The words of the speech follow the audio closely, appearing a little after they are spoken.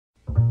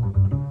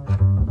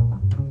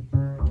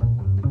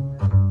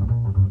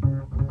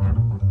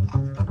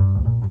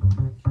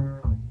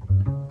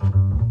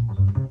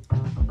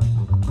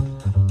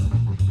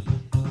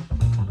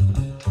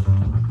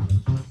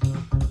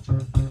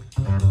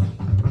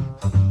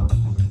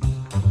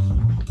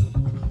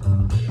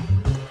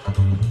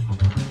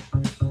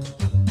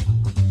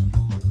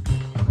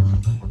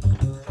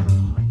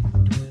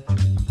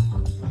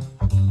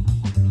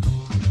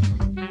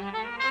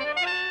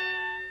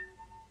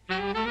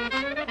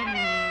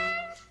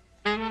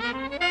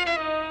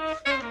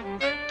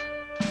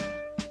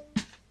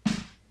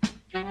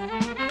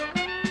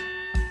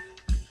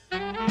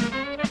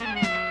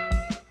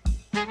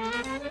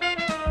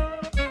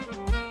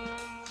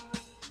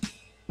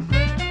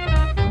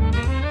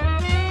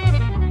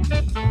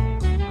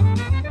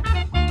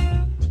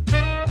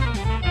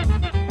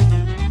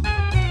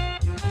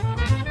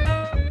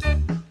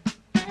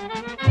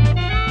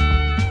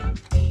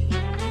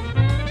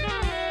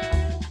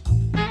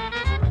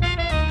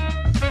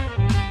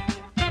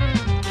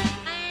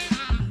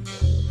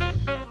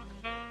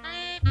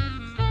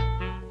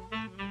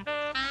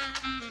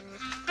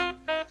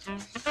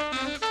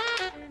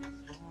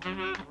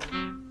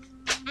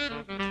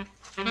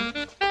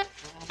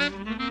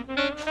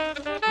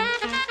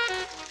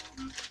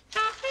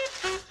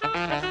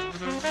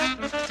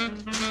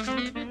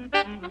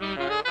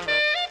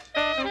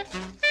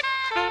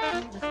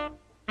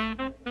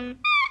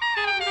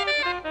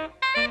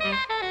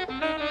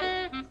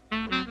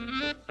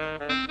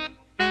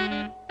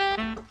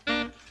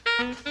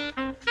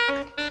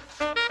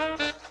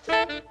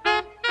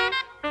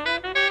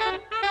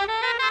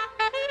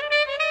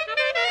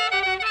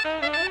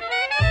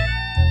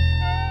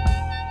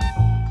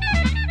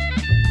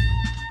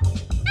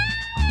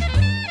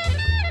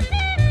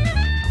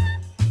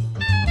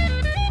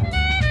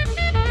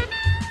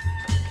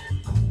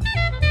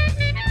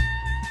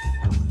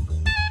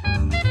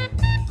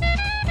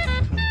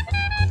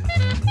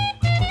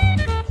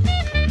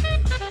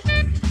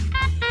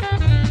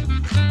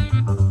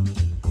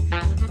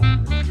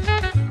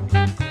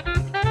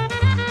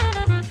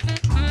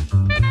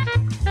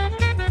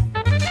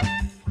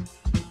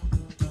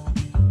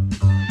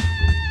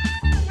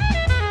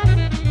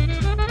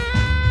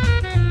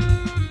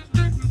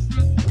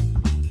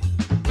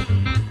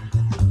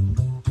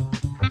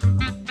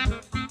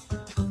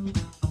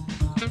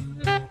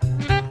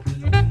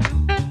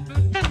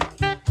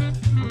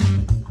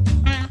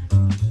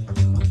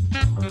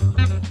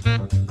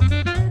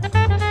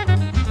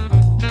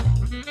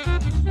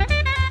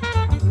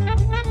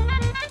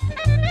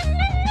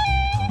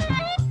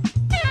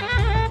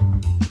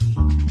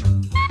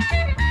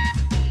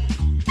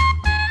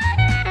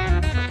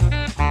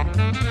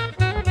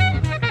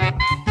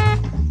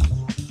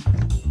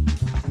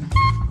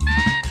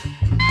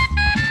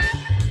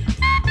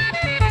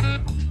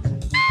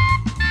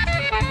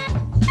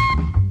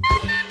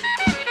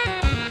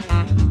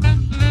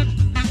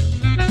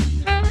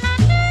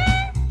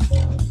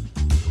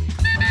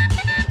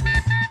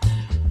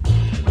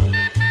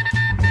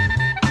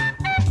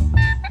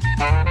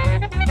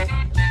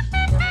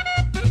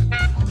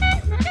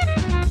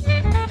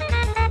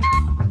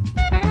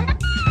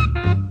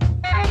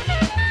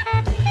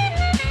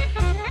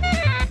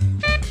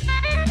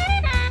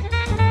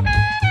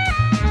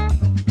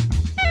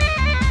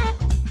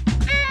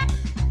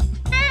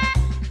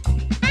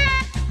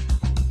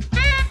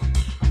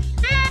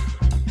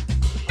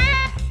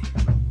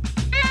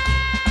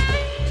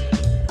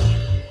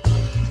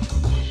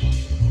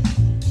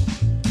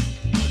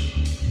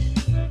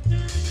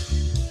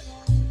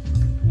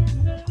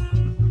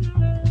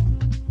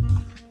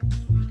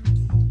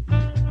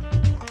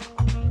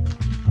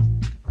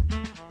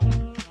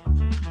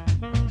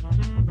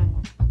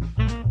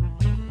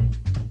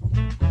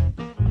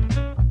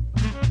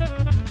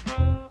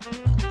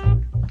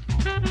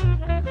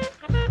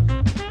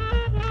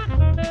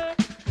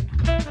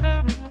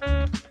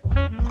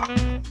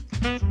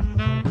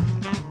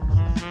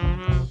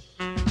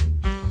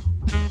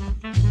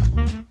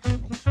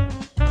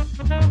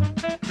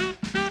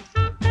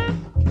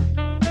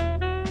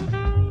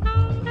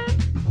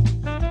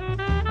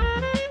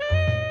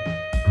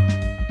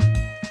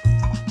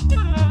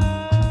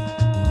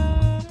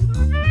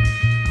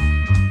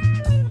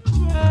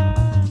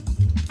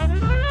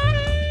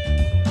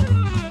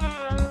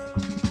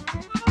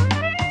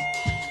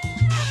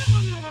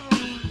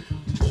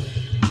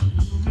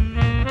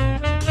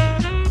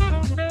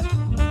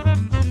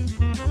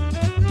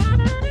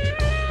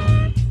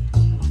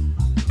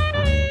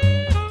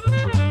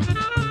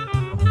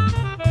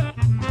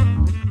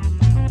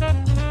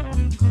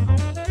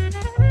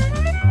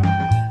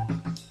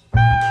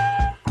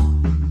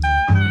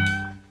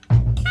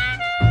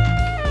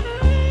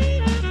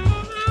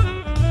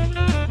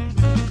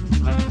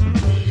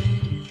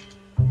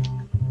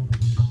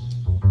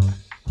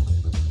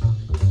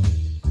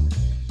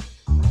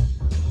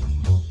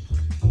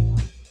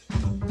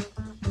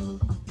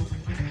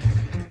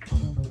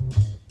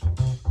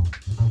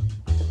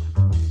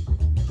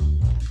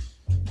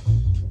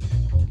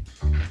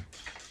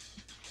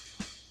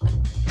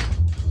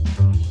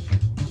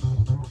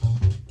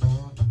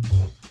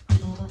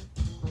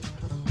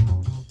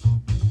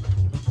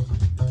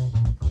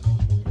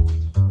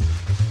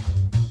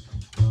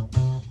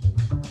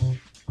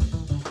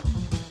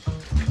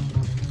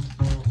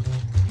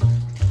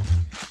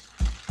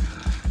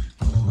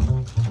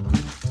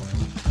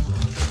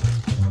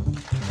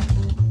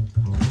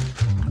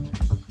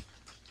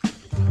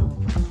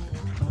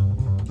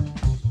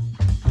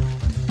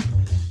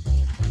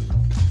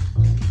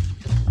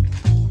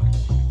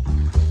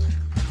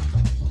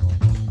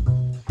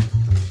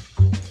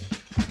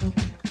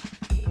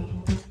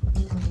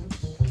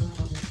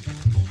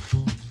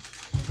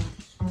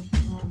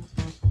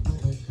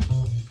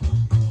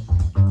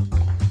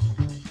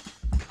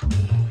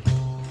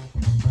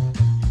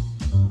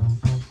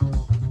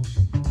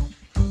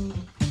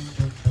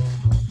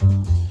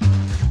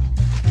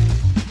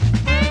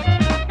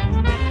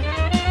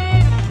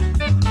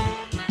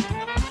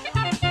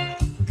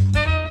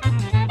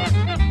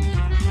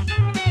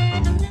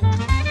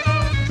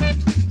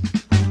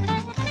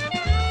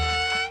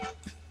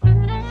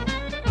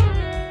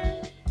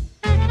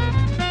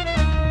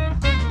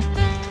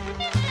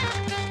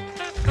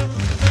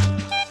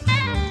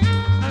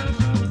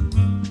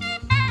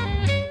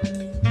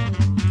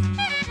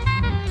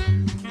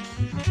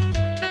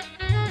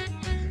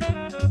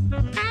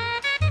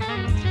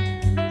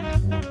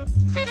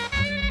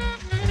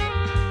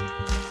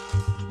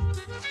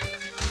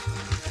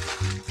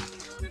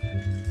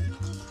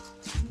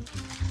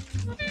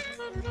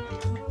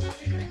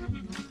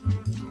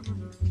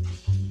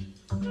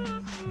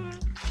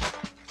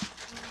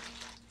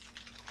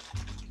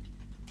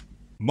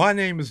My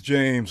name is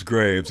James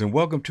Graves, and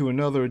welcome to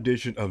another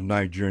edition of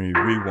Night Journey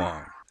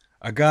Rewind.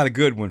 I got a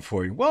good one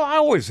for you. Well, I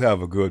always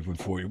have a good one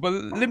for you, but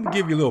let me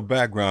give you a little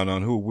background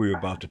on who we're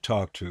about to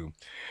talk to.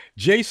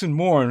 Jason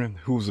Moore,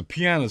 who's a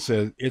pianist,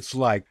 says it's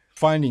like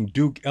finding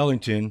Duke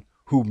Ellington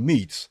who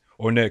meets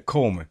Ornette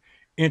Coleman.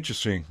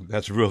 Interesting.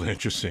 That's real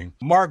interesting.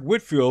 Mark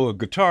Whitfield,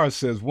 a guitarist,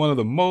 says one of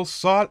the most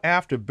sought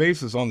after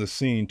bassists on the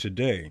scene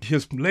today.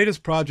 His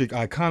latest project,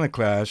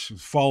 ICONOCLAST,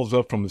 follows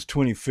up from his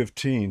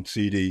 2015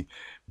 CD,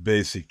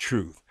 Basic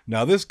Truth.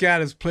 Now, this guy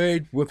has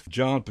played with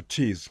John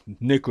Batiste,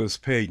 Nicholas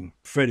Payton,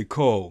 Freddie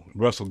Cole,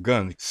 Russell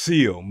Gunn,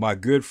 Seal, my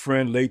good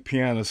friend, late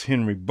pianist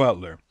Henry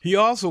Butler. He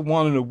also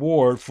won an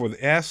award for the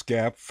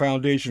ASCAP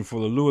Foundation for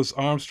the Louis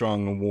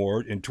Armstrong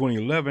Award in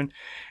 2011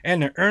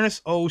 and the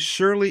Ernest O.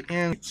 Shirley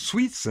N.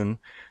 Sweetson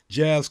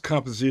Jazz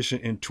Composition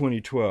in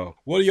 2012.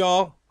 Well,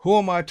 y'all, who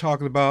am I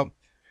talking about?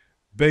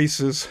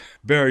 Bassist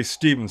Barry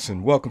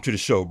Stephenson. Welcome to the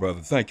show, brother.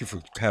 Thank you for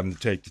having to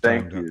take the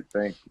time.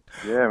 Thank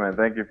you. Yeah, man.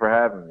 Thank you for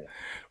having me.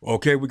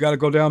 Okay, we got to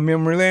go down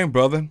memory lane,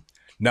 brother.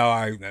 Now,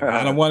 I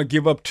don't want to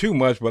give up too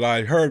much, but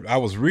I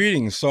was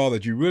reading and saw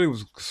that you really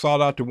was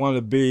sought out to want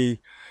to be,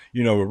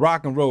 a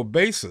rock and roll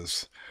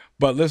bassist.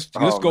 But let's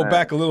go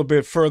back a little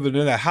bit further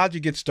than that. How'd you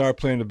get started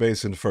playing the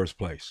bass in the first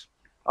place?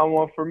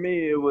 Well, for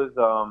me, it was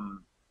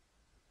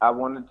I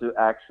wanted to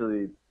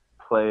actually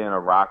play in a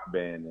rock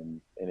band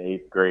in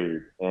 8th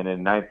grade, and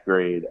in 9th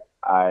grade,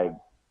 I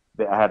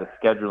had a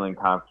scheduling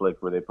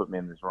conflict where they put me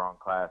in this wrong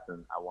class,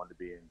 and I wanted to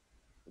be in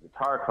the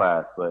guitar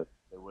class, but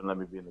they wouldn't let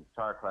me be in the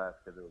guitar class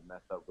because it would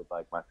mess up with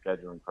like my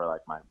scheduling for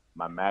like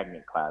my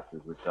magnet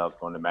classes, which I was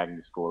going to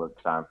magnet school at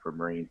the time for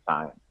marine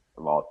science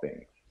of all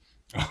things.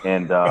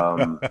 And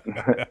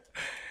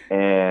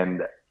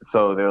and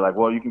so they were like,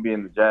 well, you can be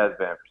in the jazz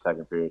band for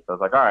second period. So I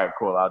was like, all right,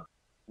 cool.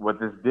 What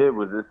this did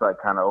was this like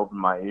kind of opened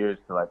my ears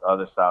to like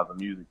other styles of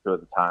music too at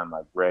the time,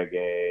 like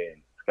reggae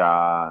and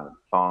ska and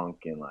funk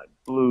and like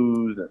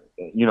blues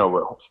and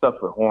with stuff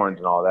with horns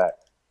and all that.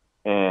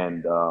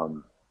 And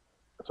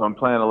so I'm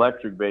playing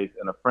electric bass,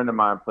 and a friend of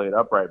mine played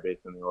upright bass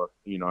in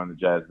in the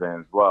jazz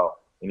band as well.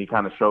 And he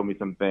kind of showed me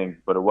some things,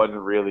 but it wasn't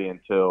really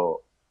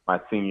until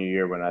my senior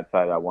year when I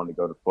decided I wanted to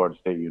go to Florida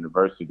State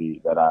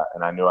University that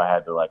I knew I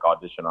had to like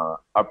audition on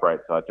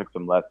upright. So I took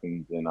some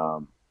lessons in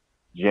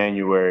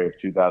January of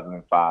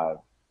 2005,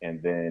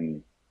 and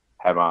then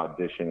had my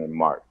audition in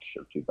March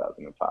of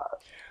 2005.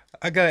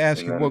 I got to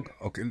ask you,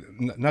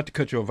 not to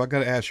cut you off, I got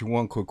to ask you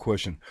one quick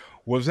question.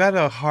 Was that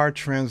a hard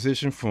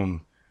transition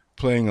from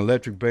playing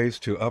electric bass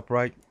to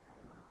upright?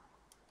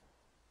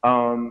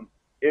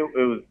 It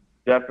was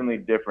definitely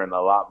different. A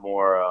lot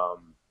more,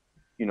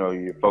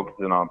 you're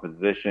focusing on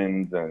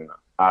positions, and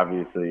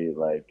obviously,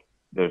 like,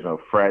 there's no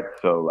fret,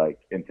 so like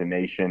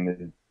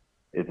intonation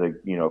is a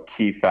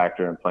key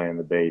factor in playing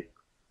the bass.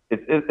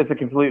 It's a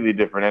completely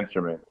different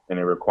instrument, and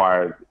it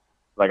requires,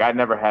 like, I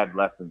never had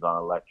lessons on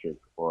electric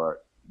or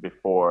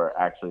before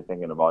actually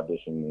thinking of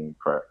auditioning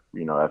for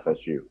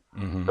FSU.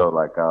 Mm-hmm. So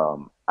like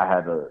I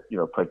had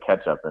to play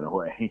catch up in a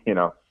way,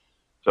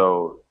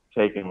 So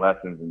taking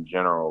lessons in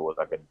general was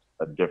like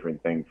a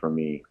different thing for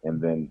me, and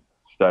then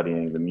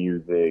studying the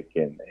music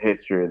and the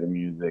history of the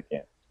music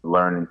and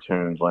learning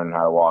tunes, learning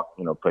how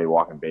to play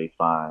walking bass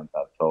lines.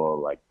 So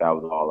like that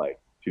was all like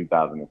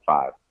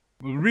 2005.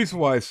 Well, the reason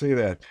why I say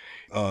that,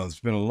 it's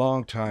been a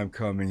long time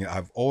coming.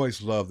 I've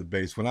always loved the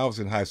bass. When I was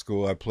in high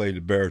school, I played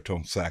the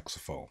baritone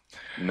saxophone.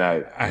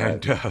 Nice.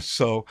 And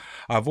so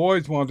I've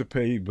always wanted to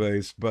play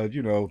bass, but,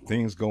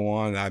 things go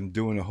on. I'm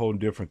doing a whole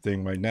different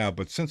thing right now.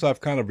 But since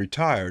I've kind of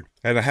retired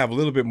and I have a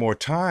little bit more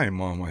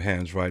time on my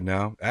hands right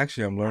now,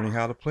 actually, I'm learning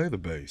how to play the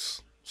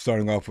bass.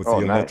 Starting off with the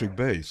electric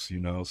bass,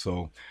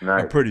 so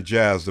I'm pretty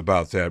jazzed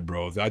about that,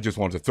 bro. I just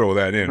wanted to throw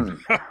that in.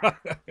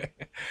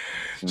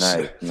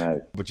 Nice.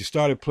 But you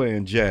started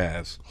playing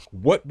jazz.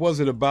 What was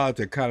it about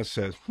that kind of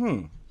says,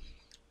 I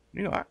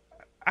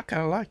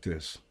kind of like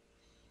this?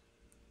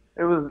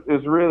 It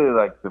was really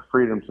like the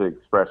freedom to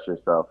express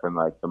yourself in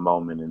like the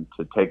moment and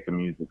to take the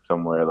music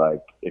somewhere.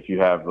 Like if you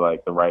have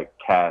like the right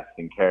cast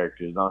and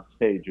characters on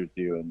stage with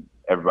you and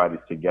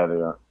everybody's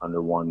together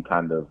under one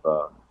kind of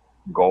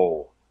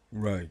goal.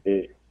 Right.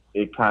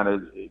 It kind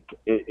of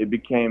it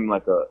became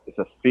like it's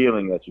a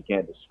feeling that you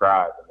can't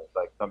describe, and it's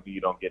like something you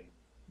don't get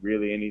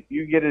really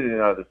you get it in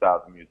other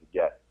styles of music,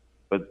 yes,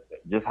 but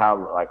just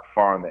how like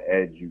far on the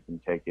edge you can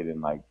take it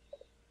in like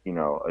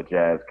a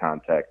jazz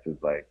context is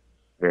like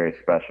very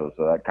special.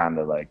 So that kind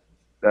of like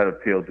that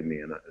appealed to me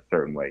in a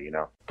certain way,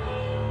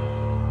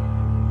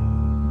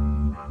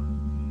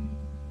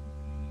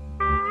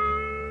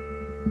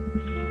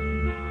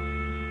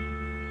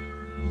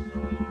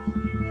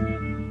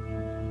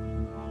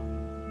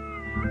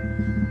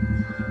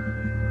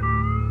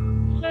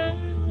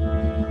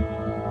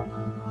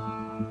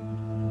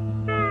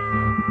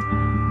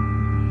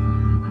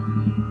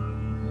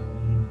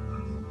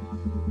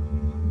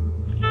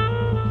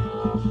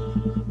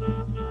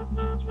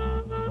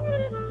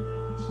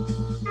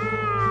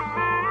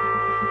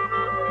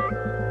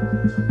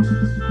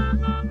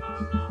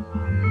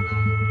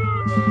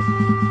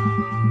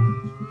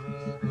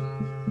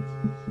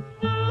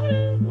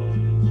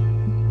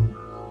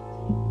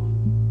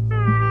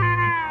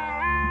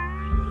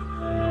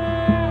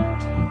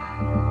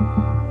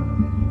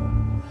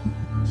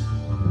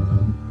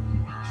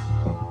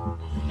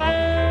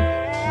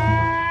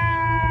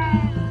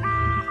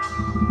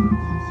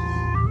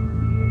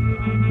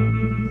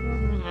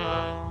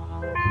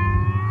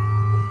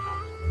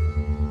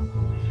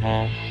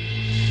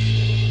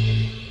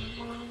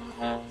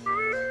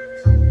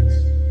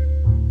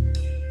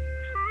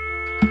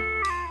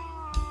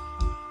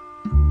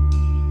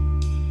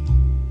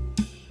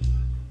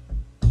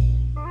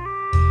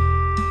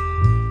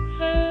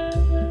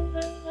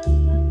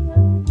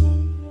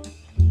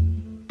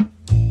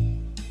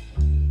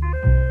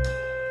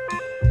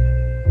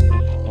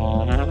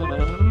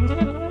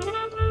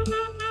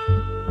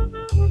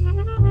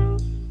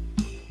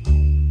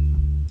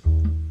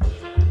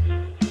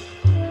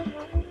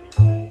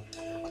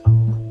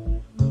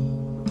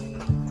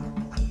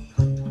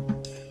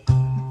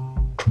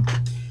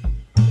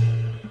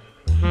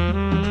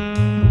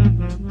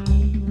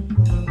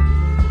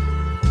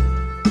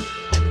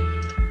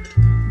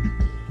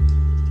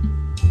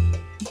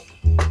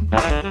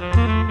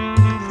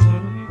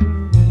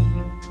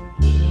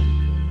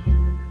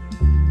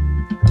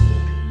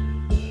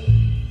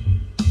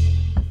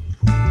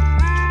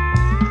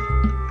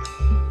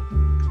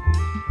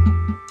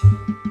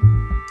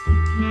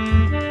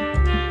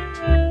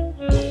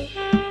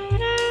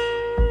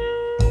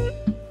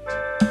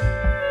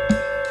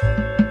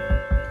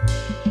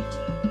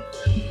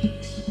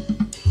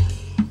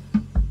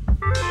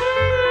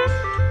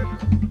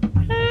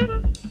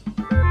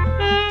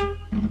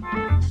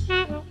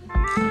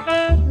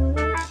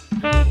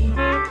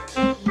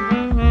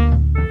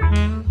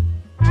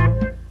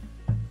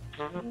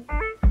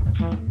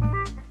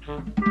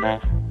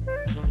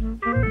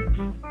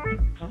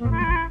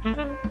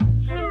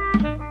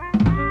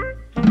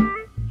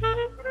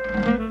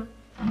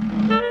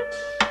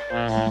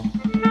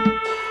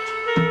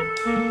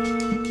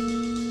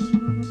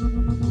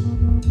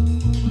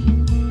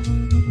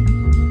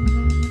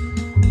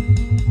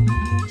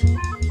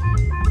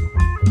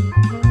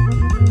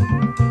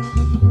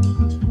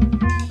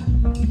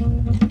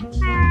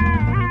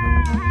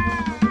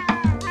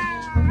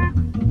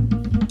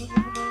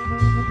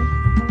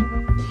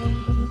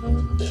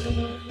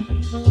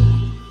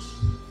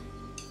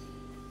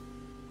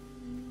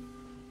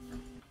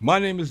 My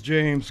name is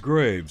James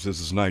Graves. This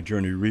is Night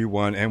Journey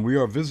Rewind, and we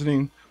are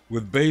visiting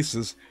with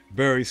bassist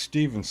Barry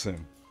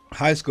Stephenson.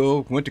 High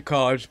school, went to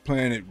college,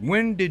 playing it.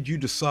 When did you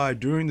decide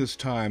during this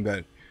time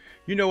that,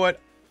 you know what,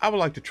 I would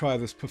like to try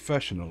this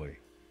professionally?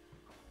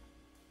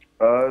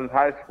 It was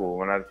high school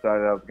when I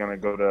decided I was going to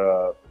go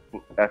to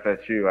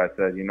FSU. I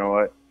said, you know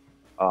what,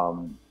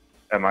 am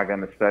I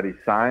going to study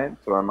science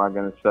or am I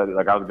going to study,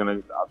 I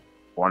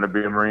want to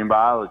be a marine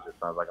biologist.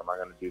 I was like, am I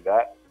going to do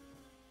that?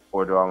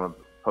 Or do I want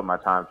to put my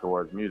time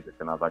towards music?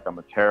 And I was like, I'm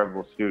a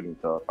terrible student,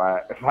 so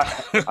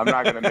I'm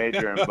not gonna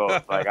major in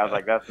both. Like I was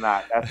like, that's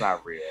not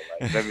real.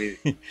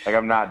 Like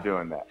I'm not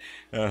doing that.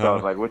 So I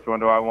was like, which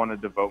one do I want to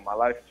devote my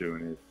life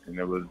to? And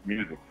it was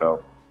music.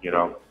 So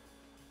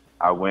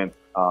I went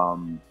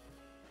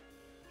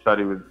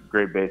studied with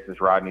great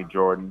bassist Rodney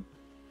Jordan,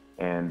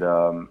 and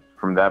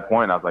from that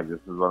point I was like, this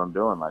is what I'm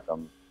doing. Like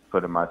I'm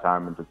putting my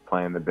time into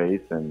playing the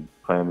bass and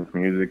playing this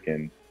music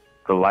and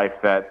the life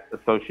that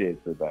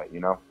associates with that,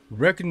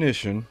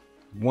 Recognition,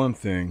 one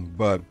thing,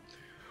 but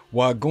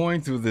while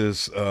going through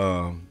this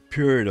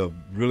period of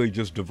really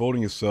just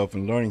devoting yourself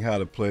and learning how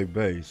to play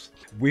bass,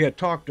 we had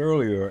talked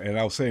earlier, and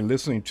I was saying,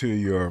 listening to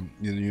your,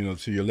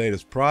 to your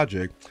latest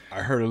project,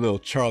 I heard a little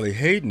Charlie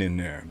Hayden in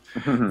there.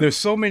 There's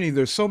so many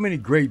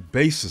great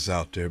basses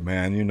out there,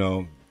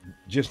 man.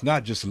 Just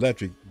not just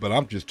electric, but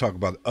I'm just talking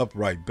about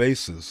upright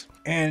basses.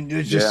 And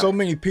there's just so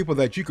many people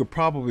that you could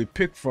probably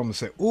pick from and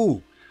say,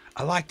 ooh,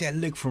 I like that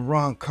lick from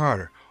Ron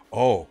Carter.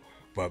 Oh,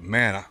 but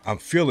man, I'm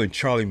feeling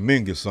Charlie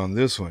Mingus on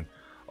this one.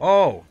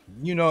 Oh,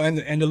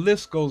 and the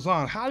list goes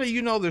on. How do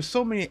you know there's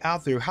so many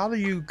out there? How do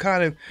you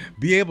kind of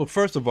be able,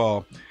 first of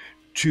all,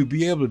 to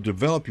be able to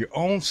develop your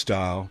own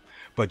style,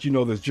 but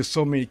there's just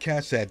so many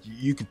cats that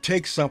you can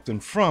take something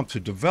from to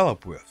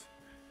develop with?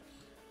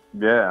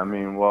 Yeah, I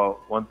mean, well,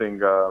 one thing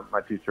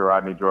my teacher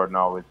Rodney Jordan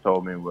always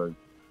told me was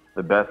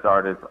the best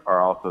artists are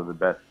also the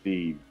best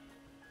thieves.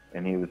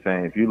 And he was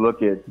saying, if you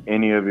look at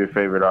any of your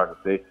favorite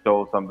artists, they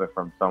stole something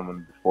from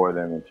someone before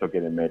them and took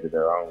it and made it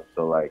their own.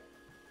 So like,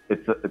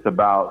 it's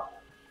about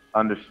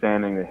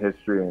understanding the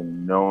history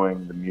and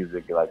knowing the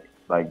music,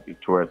 like to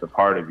where it's a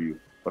part of you,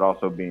 but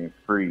also being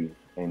free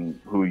in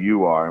who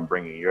you are and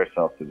bringing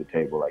yourself to the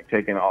table. Like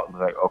taking all,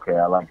 like, okay,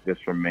 I like this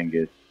from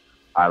Mingus,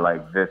 I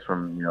like this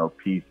from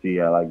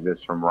PC, I like this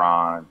from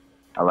Ron,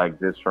 I like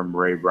this from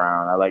Ray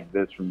Brown, I like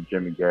this from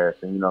Jimmy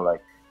Garrison.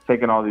 Like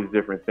taking all these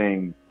different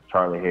things.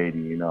 Charlie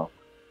Hayden,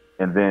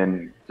 and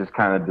then just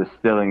kind of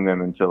distilling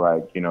them into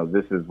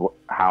this is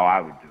how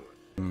I would do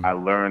it. I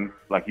learned,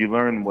 you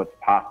learn what's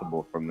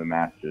possible from the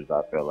masters.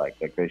 I feel like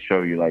they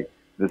show you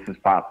this is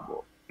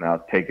possible. Now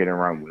take it and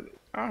run with it.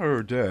 I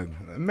heard that.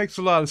 It makes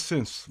a lot of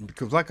sense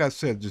because, like I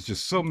said, there's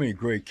just so many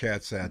great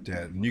cats out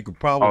there, and you could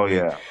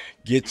probably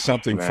get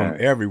something from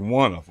every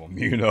one of them.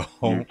 You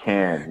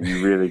can,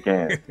 you really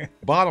can.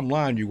 Bottom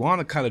line, you want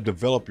to kind of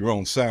develop your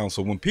own sound,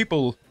 so when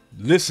people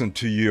listen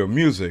to your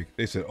music,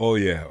 they said, "Oh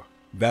yeah,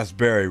 that's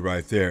Barry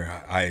right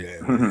there."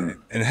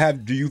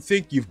 Do you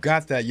think you've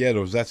got that yet,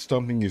 or is that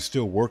something you're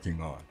still working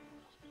on?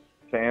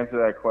 To answer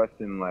that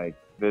question,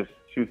 there's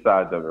two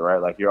sides of it,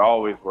 right? Like you're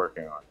always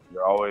working on it.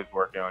 You're always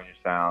working on your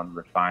sound,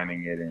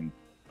 refining it and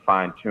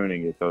fine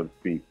tuning it, so to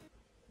speak.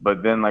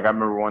 But then, like I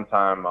remember one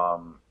time,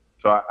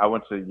 so I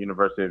went to the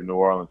University of New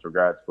Orleans for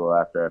grad school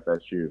after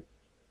FSU,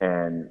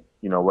 and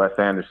you know Wes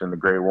Anderson, the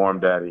great Warm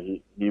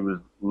Daddy, he was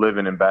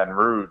living in Baton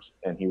Rouge,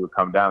 and he would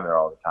come down there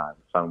all the time.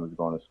 His son was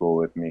going to school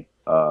with me,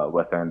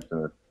 Wes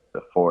Anderson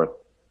the fourth,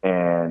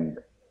 and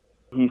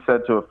he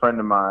said to a friend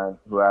of mine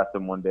who asked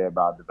him one day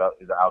about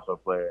he's an alto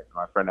player.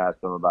 My friend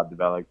asked him about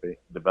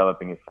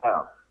developing his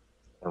sound,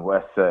 and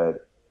Wes said,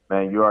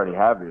 "Man, you already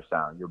have your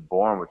sound. You're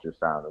born with your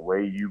sound. The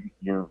way you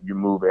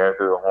move air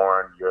through the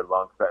horn, your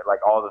lungs, like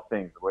all the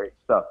things, the way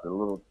stuff, the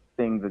little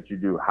things that you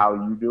do, how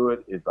you do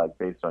it is like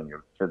based on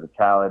your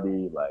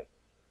physicality, like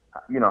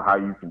you know how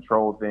you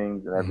control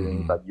things and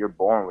everything. It's like you're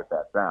born with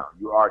that sound.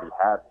 You already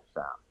have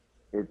your sound.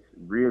 It's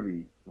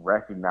really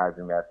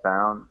recognizing that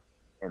sound."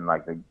 And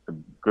like the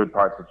good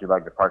parts that you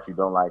like, the parts you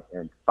don't like,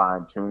 and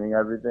fine tuning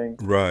everything,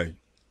 Right.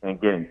 and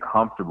getting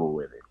comfortable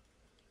with it.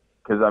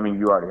 Because I mean,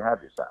 you already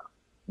have your sound.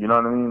 You know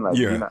what I mean? Like,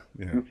 Yeah.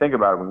 You think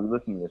about it when you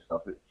listen to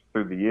yourself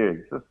through the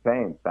years. It's the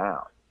same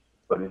sound,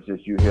 but it's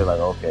just you hear like,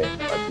 okay,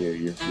 like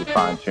you're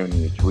fine tuning,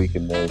 you're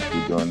tweaking this,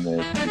 you're doing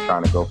this, you're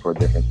trying to go for a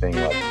different thing,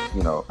 like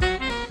you know,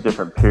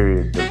 different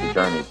periods of the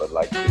journey. But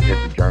like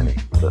it's a journey.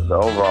 The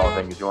overall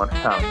thing is you want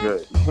to sound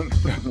good.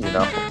 You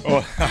know?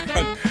 Oh,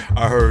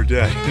 I heard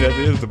that. That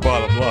is the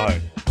bottom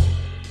line.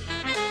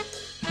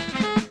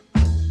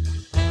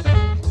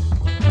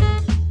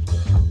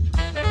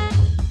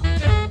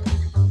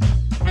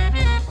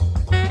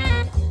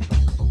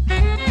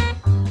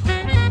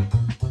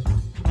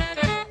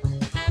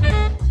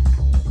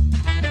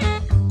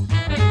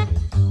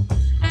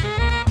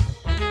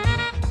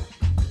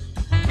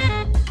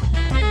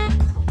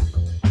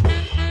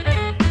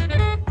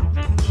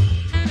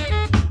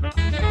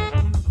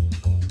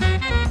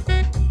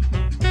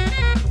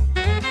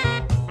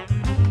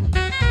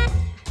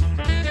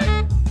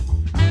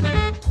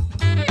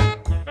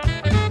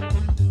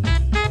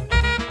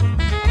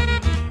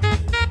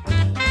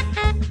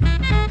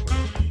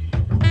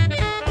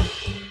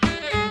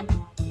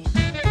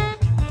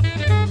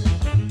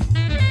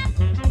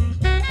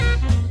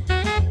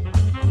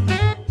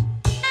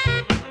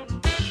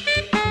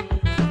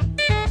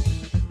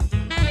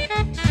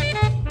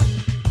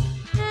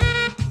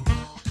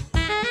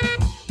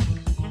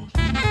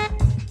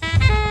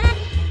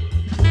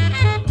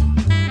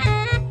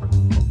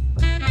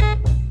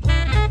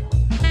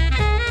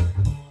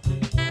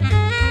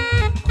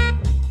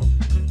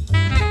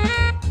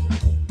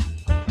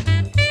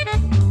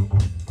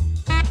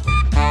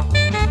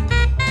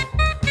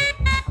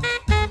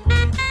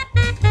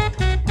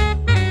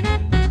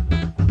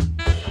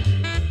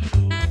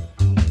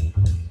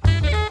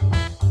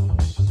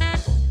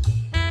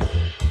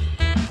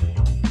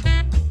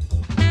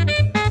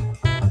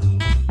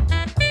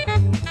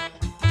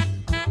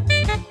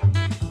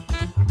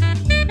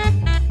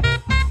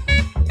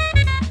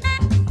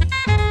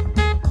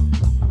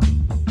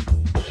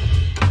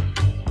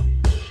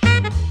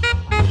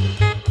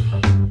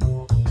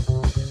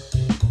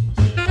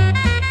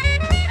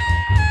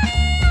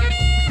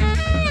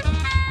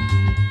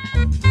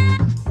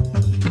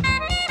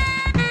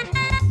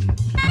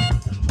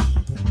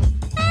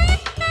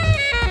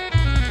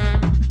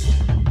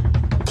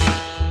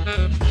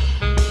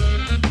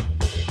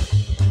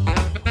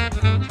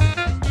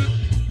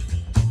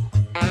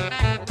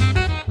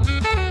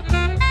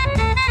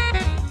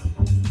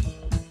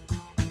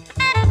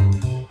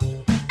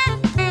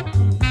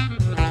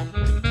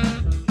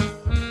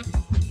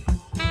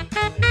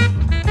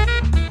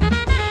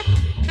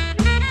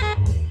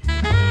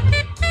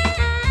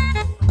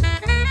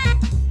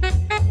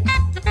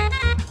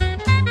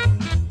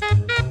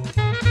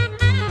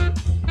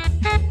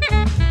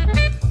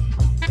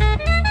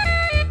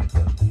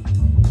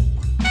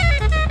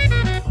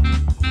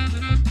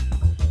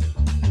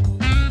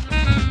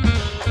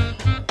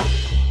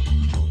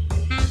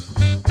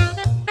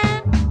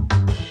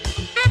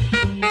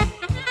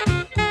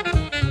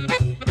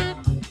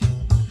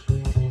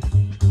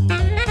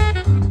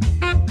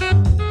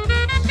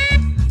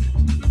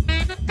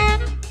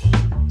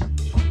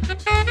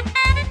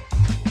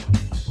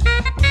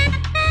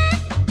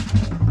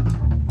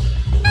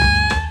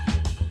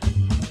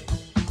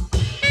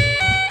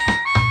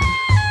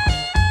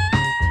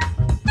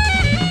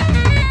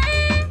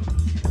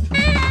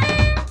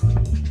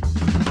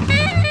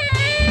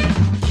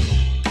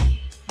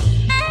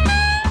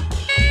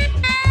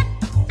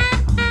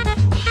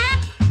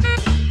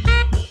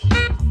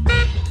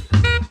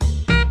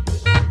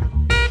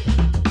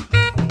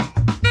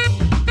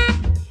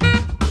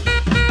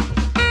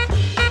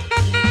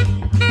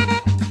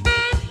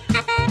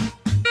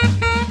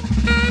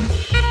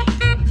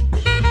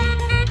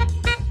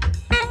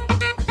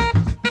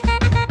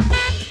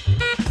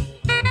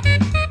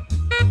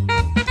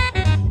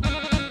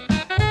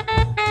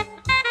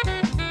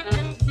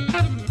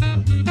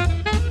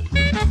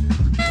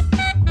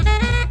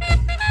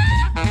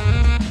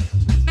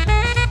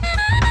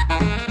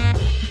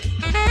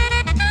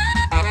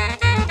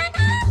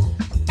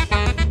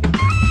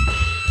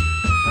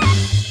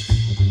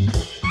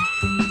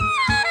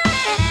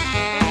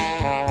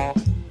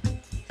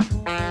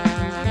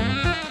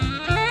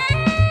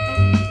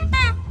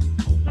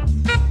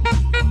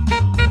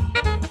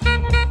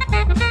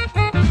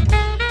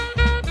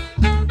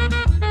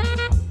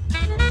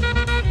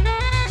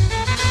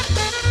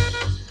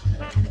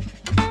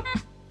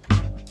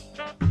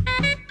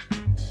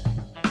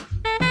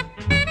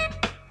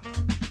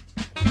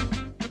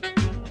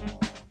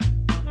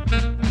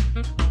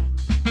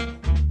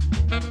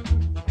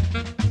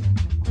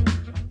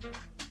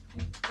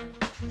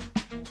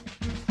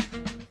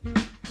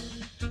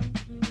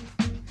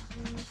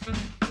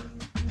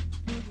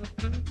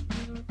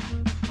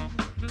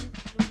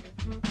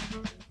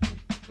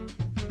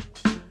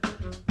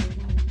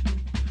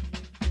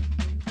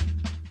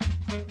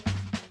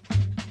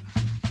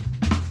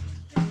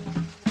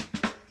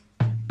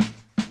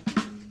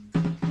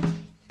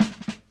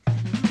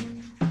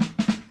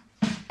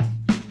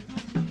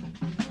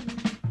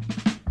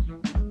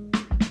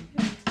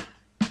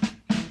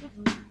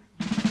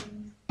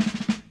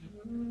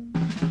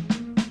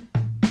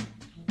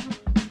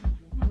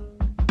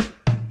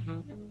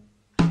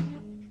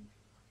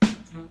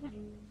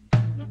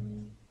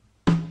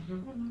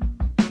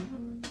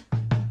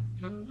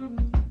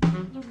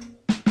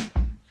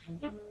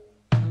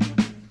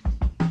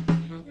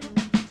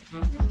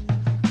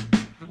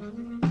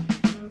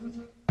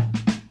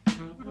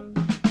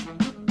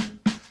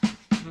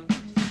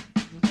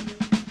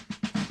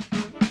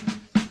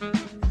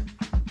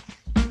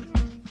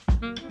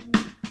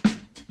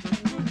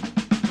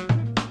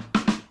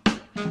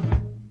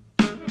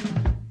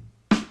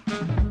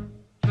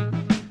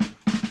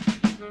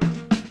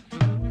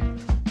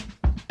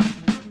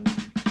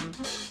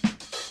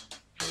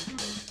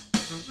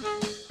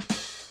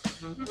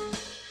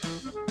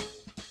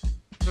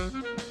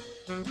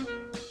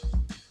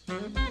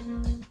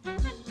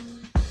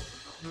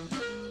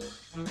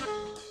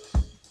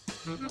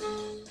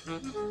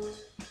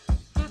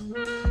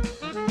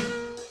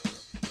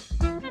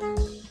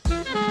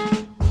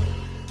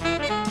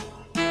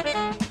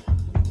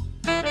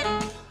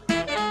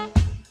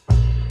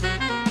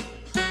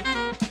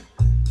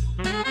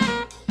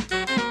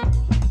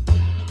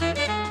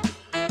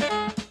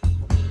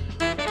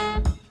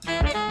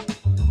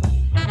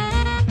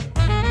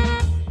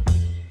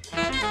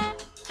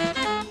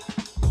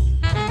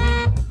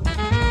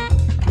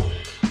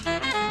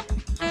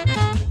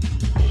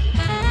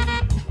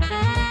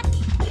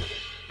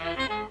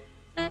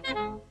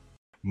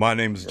 My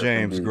name is Yes,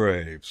 James indeed.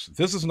 Graves.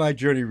 This is Night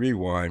Journey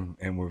Rewind,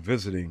 and we're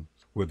visiting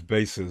with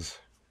bassist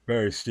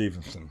Barry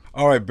Stephenson.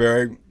 All right,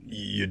 Barry,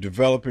 you're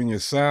developing your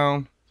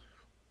sound,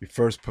 your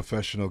first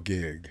professional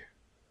gig.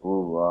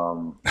 Ooh,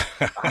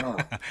 I don't,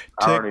 I Tick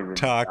don't even,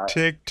 tock,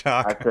 tick I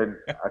tock. couldn't,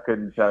 I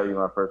couldn't tell you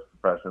my first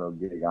professional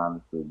gig,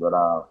 honestly. But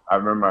I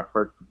remember my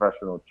first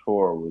professional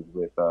tour was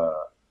with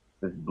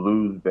this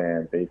blues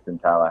band based in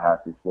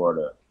Tallahassee,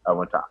 Florida. I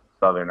went to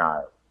Southern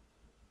Iowa,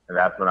 and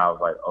that's when I was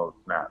like, oh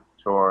snap,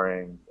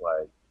 touring,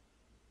 like,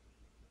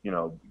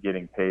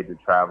 getting paid to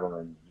travel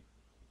and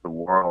the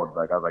world.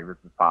 Like I was like,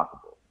 this is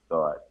possible.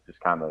 So I just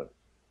kind of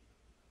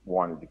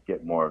wanted to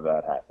get more of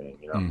that happening.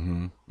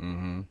 Mm-hmm.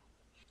 Mm-hmm.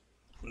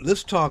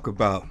 Let's talk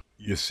about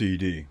your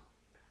CD.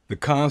 The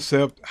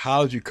concept,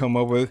 how did you come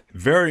up with it?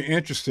 Very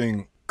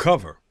interesting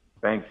cover.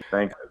 Thank you,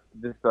 thank you.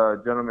 This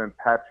gentleman,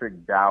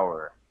 Patrick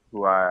Dower,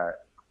 who I,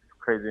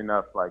 crazy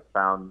enough, like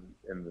found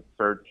in the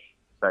search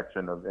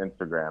section of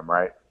Instagram,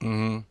 right?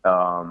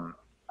 Mm-hmm.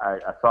 I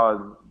saw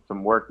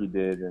some work he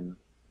did, and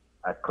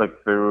I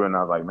clicked through, and I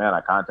was like, man,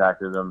 I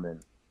contacted him,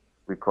 and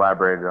we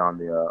collaborated on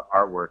the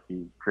artwork.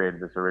 He created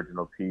this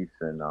original piece,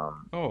 and Oh,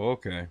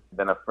 okay.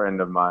 then a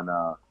friend of mine,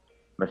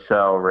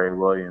 Michelle Ray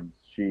Williams,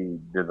 she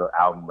did the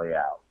album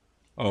layout.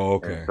 Oh,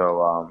 And okay.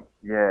 so,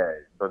 yeah,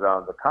 but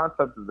the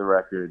concept of the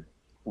record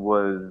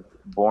was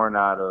born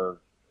out of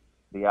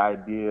the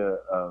idea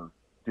of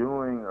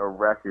doing a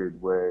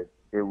record where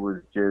it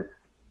was just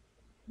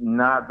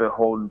not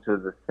beholden to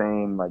the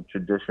same like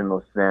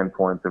traditional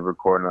standpoints of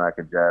recording like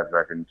a jazz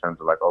record in terms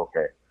of like,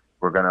 okay,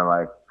 we're gonna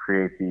like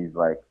create these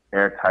like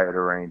airtight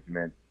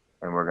arrangements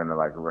and we're gonna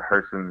like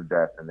rehearse them to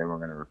death and then we're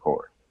gonna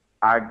record.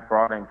 I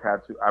brought in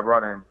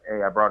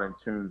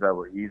tunes that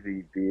were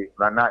easy,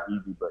 not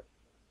easy, but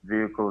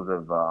vehicles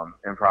of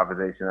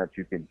improvisation that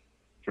you could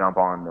jump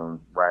on them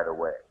right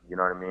away. You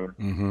know what I mean?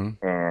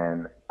 Mm-hmm.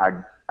 And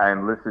I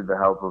enlisted the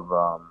help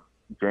of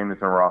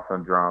Jameson Ross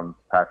on drums,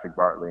 Patrick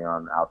Bartley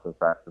on alto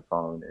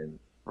saxophone, and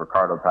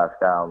Ricardo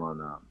Pascal on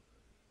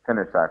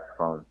tenor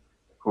saxophone,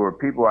 who were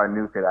people I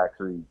knew could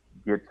actually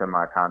get to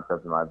my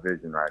concept and my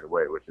vision right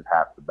away, which is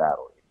half the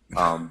battle.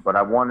 But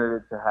I wanted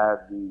it to have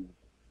these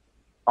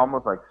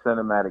almost like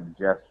cinematic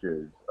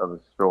gestures of a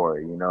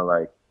story,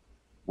 like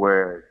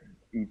where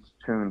each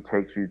tune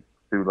takes you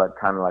through like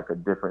kind of like a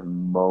different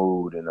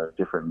mode and a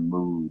different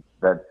mood.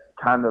 That's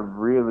kind of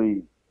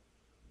really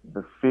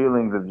the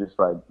feelings of just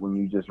like when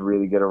you just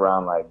really get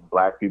around like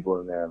black people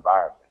in their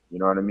environment. You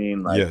know what I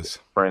mean? Like Yes.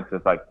 for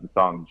instance, like the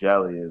song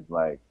Jelly is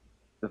like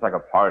just like a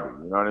party.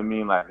 You know what I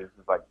mean? Like it's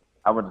just like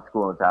I went to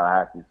school in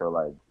Tallahassee, so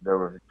like there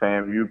was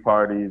FAMU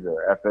parties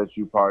or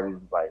FSU parties.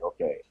 Like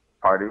okay,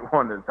 party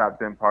one of the top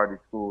 10 party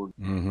schools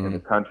in the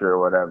country or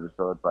whatever.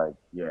 So it's like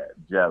yeah,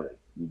 Jelly.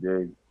 You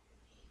dig?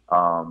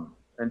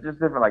 And just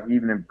different like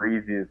Evening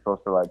Breezy is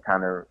supposed to like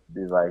kind of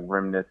be like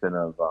reminiscent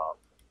of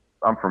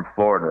I'm from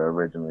Florida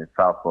originally,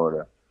 South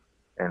Florida.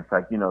 And it's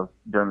like,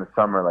 during the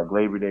summer, like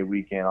Labor Day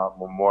weekend, on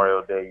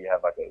Memorial Day, you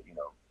have like a,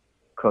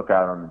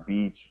 cookout on the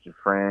beach with your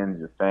friends,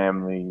 your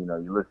family,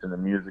 you listen to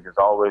music. There's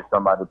always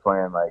somebody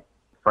playing like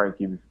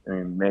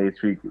Mays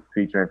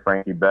featuring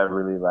Frankie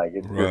Beverly. Like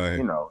it's Right.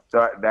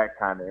 just, that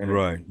kind of energy.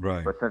 Right.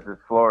 Right. But since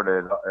it's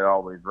Florida, it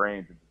always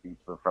rains at the beach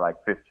for like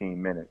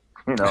 15 minutes,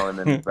 and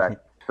then it's back.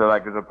 So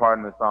like there's a part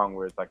in the song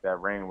where it's like that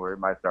rain where it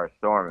might start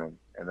storming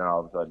and then all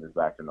of a sudden it's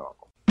back to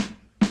normal.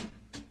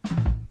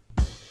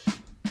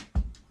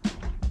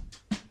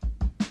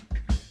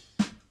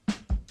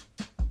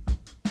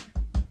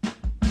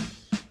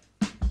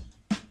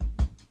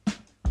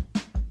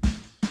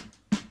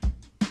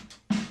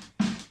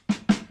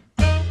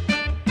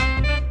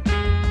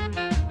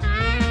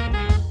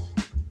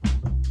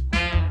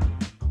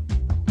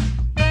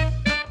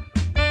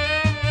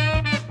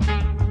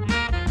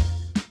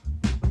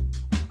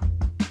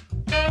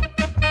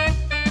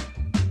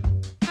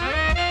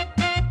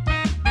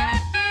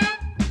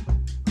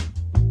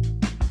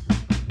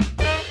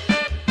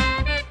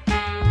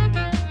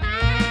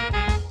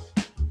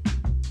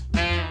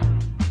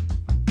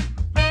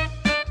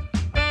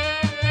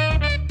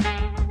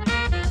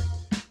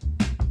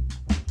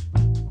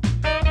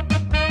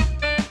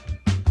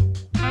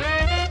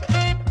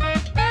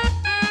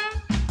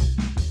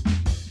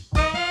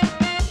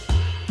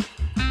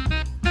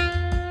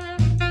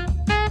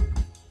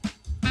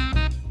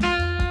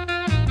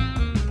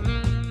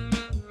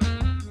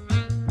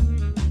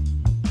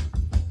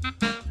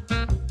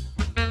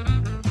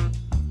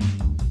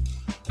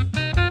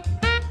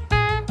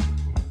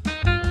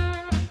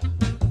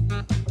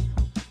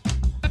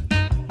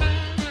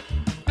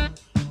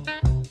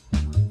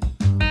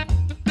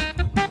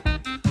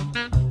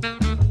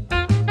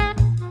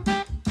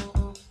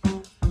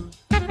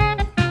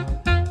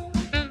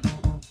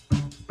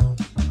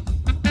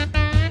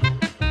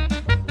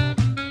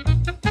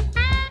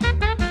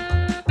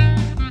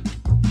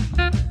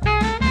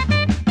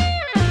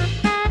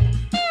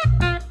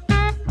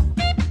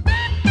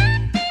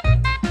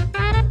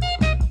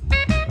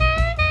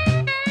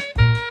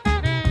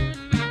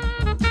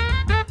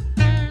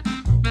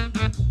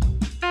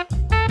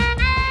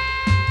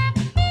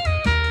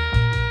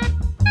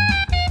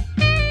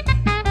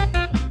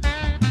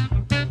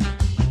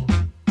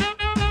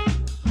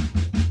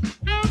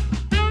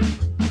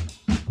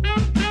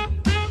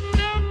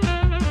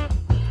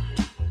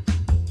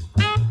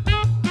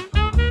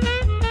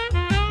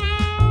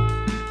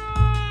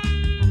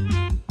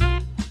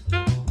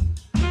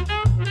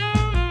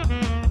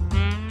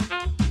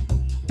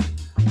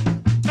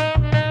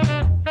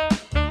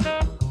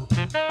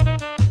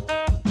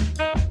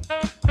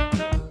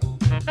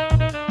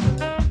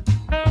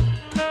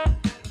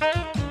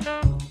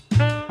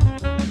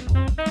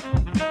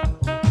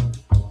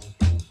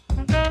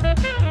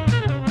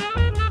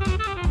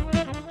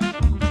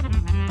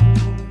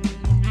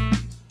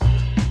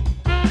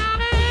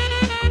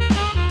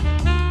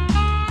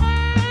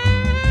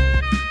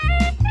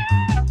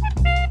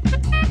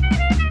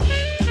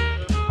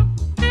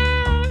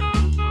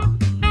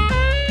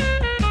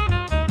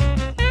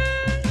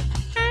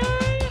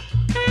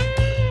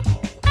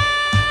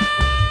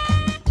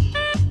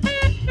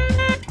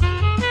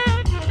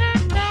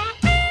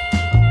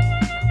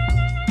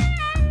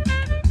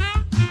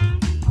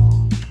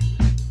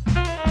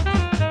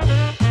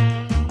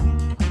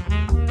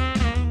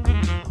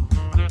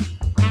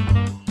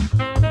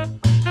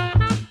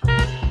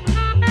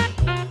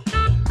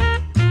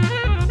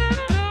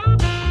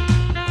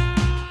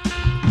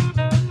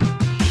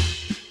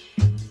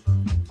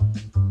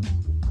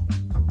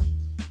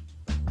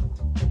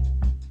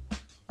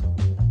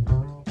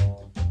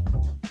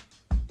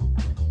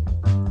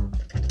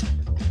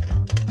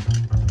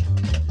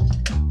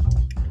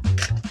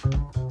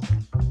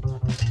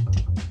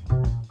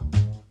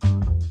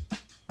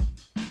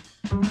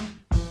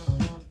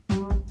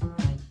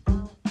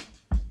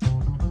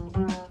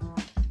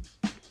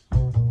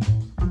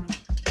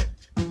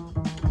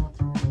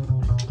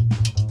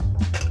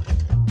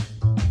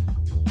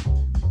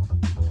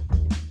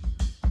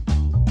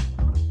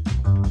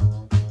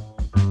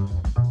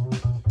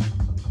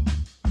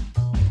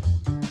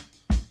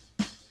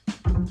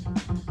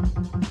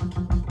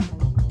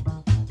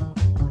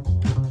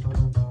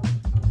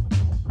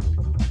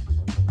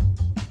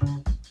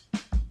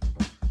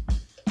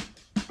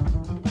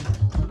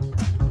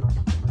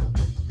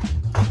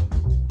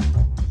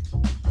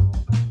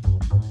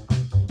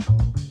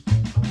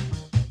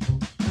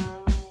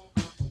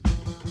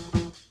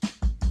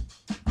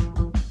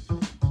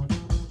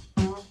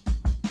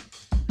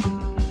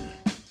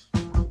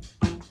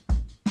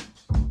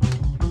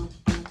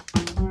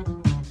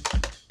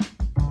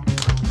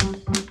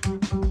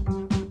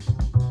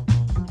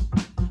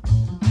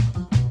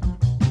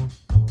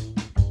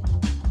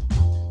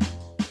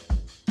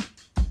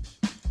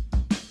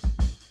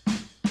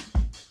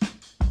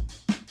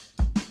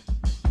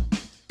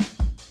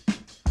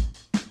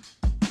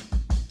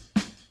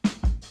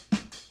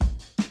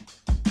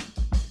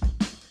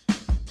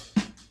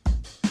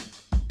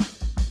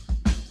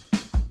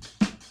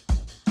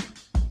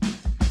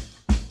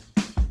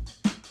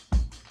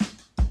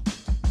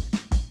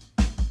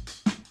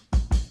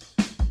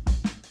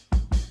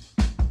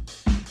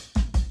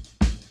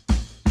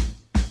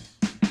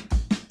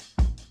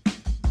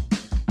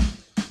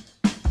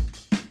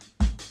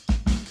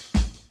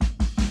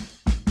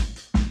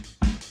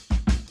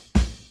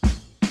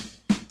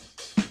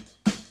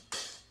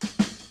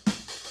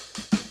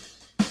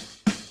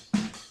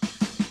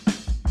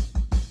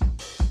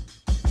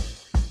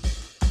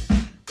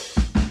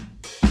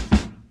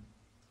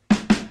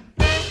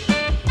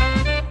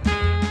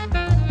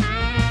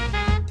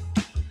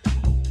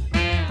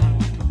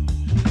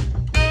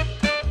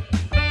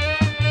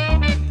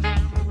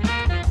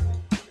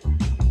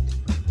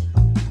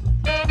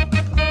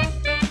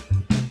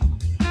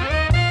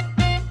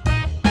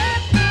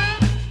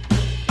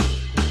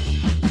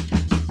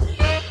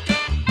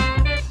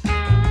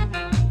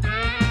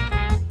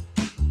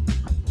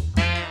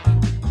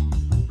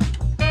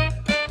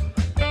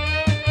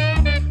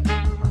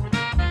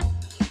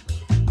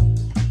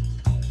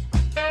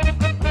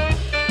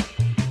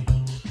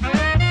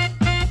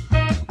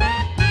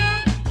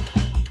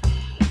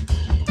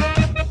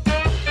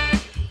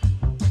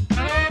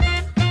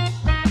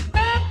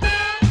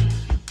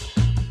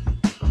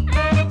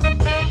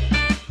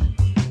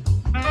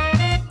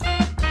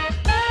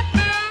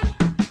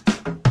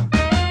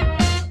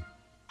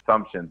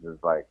 Assumptions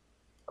is like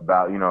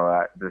about,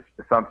 this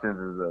Assumptions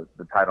is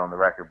the title on the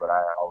record, but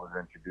I always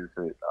introduce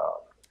it,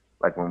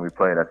 like when we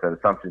played, I said,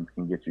 assumptions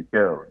can get you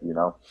killed,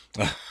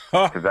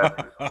 because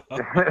that's,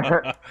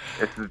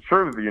 it's the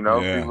truth,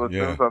 Yeah, people assume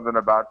yeah, something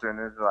about you, and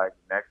it's like,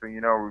 next thing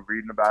you know, we're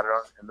reading about it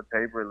in the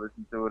paper,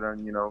 listen to it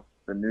on,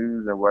 the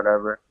news or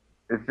whatever.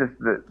 It's just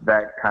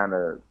that kind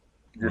of,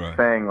 just right.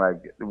 saying,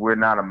 like, we're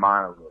not a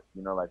monolith,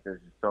 like there's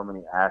just so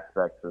many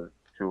aspects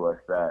to us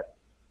that,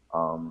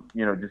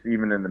 just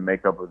even in the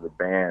makeup of the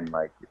band,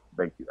 like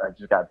I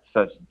just got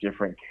such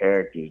different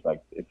characters.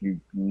 Like if you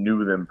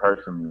knew them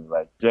personally,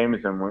 like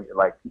Jameson,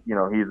 like he's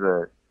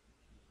a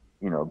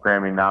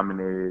Grammy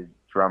nominated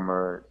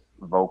drummer,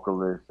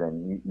 vocalist,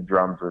 and he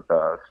drums with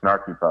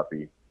Snarky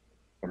Puppy.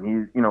 And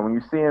he's when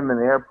you see him in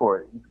the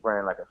airport, he's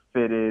wearing like a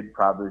fitted,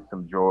 probably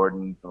some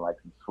Jordans and like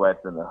some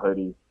sweats and a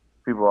hoodie.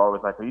 People are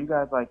always like, "Are you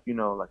guys like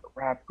like a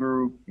rap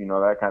group?"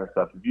 That kind of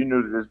stuff. If you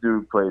knew that this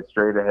dude played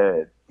straight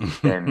ahead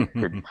and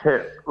could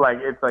tip, like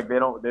it's like they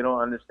don't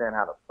understand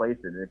how to place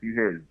it. And if you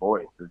hear his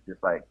voice, it's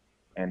just like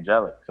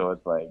angelic. So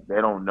it's like they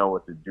don't know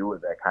what to do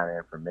with that kind of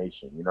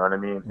information. You know what I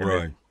mean? And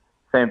Right.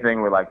 same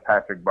thing with like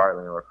Patrick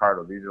Bartley and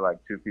Ricardo. These are like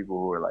two people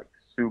who are like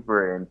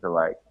super into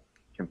like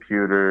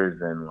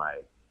computers and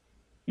like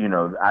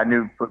I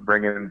knew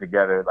bringing them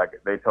together. Like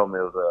they told me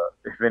it was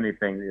if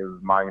anything, it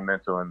was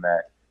monumental in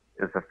that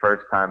it's the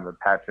first time that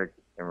Patrick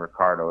and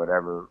Ricardo had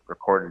ever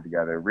recorded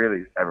together,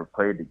 really ever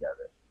played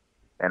together.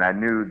 And I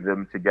knew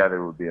them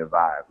together would be a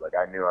vibe. Like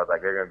I knew I was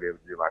like, they're gonna be able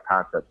to do my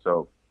concept.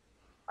 So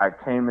I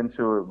came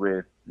into it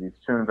with these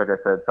tunes, like I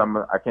said,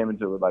 I came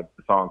into it with like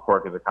the song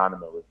Cork is a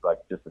Condiment was like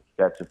just a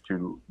sketch of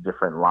two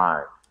different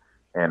lines.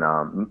 And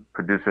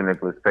producer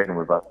Nicholas Payton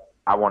was like,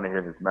 I want to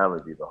hear this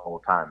melody the whole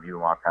time,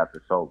 even while Cats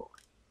are solo.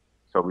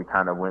 So we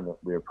kind of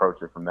we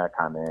approached it from that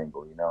kind of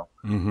angle,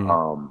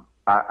 Mm-hmm.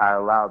 I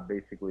allowed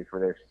basically for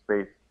their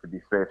space to be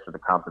space for the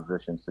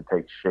compositions to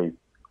take shape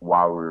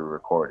while we were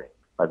recording.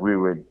 Like we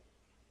would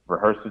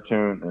rehearse the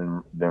tune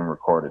and then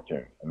record a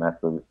tune, and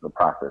that's the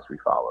process we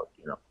followed.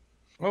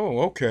 Oh,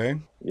 okay.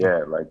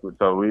 Yeah, like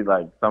so we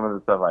like some of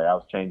the stuff like I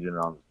was changing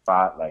on the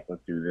spot. Like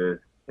let's do this.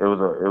 It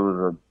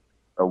was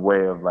a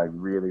way of like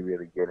really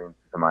really getting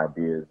some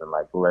ideas and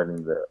like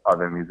letting the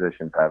other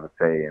musicians have a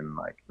say in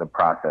like the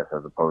process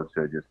as opposed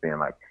to just being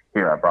like,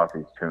 here I brought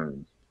these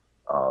tunes.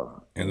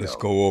 And let's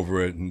go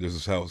over it, and this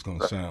is how it's going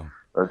to sound.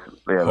 Let's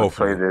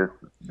Hopefully. play this.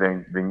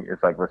 Then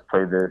it's like let's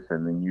play this,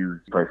 and then you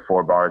play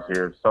 4 bars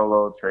here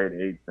solo, trade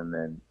 8s, and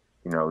then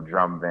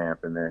drum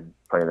vamp, and then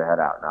play the head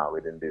out. No,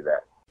 we didn't do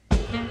that.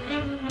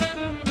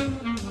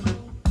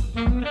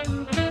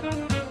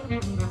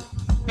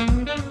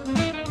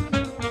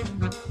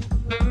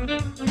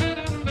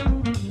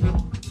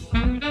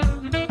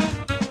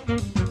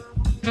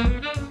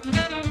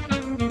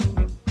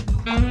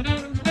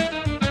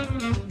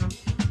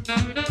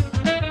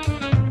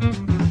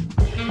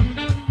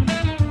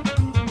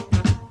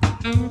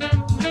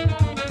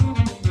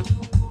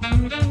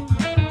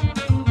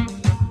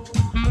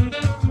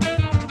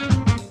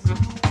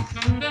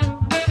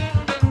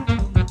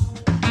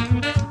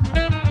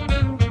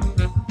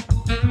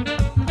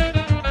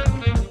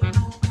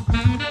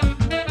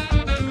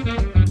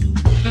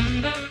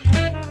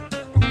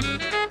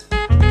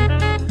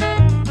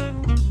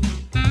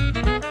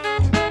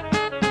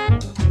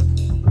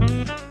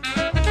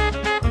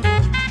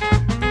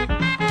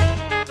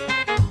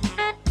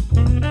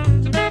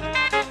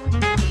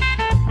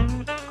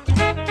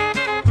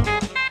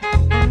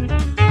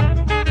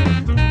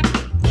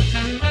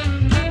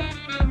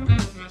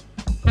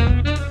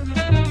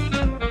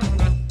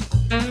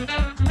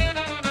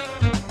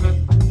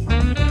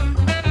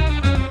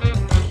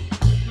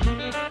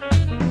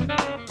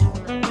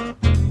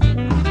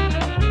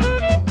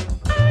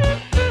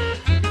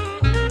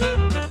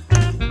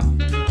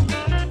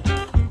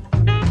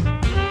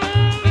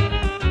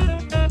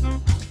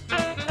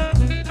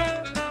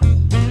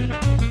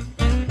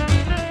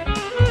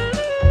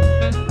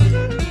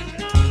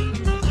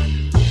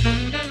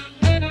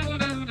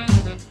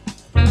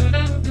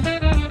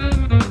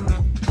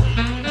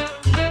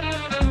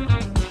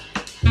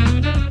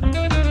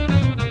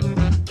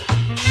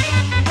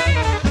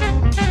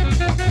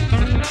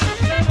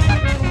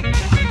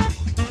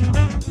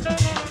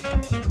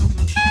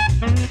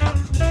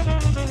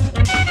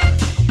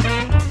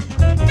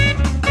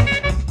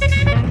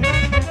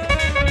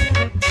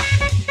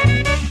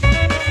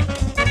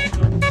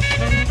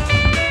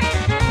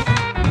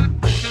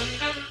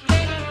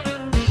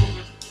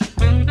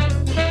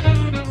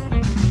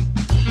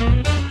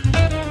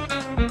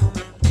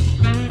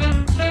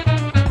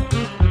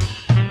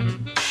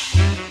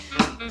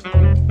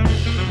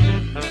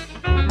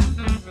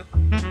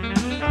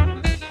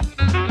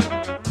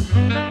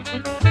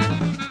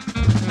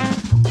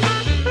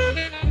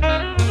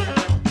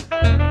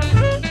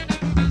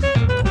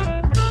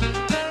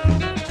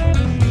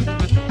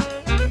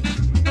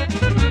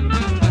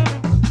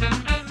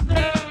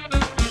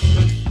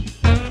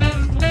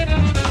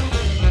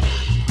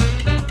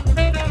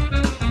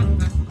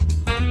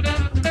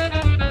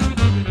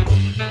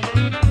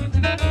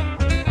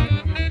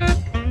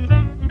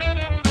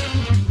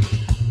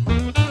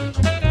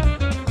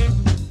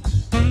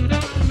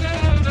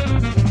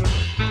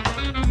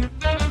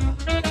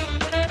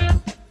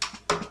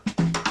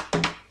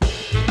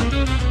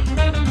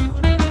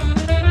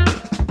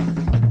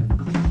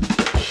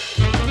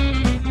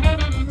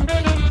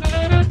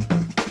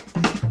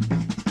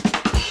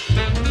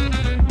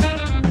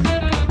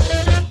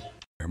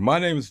 My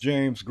name is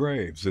James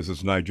Graves. This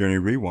is Night Journey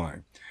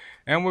Rewind.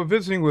 And we're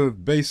visiting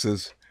with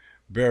bassist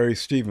Barry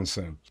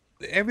Stephenson.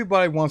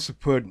 Everybody wants to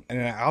put, and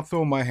I'll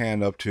throw my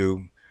hand up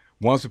too,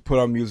 wants to put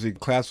our music,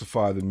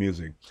 classify the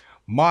music.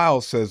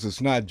 Miles says it's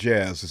not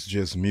jazz, it's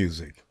just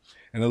music.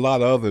 And a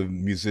lot of other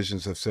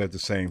musicians have said the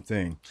same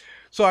thing.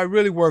 So I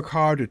really work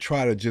hard to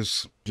try to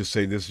just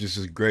say this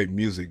is great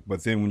music.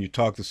 But then when you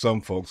talk to some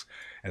folks,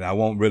 and I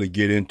won't really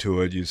get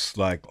into it, it's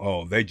like,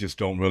 oh, they just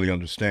don't really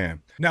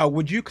understand. Now,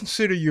 would you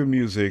consider your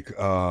music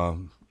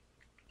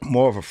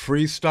more of a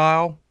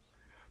freestyle,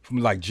 from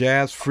like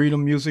jazz,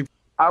 freedom music?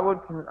 I would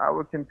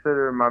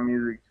consider my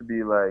music to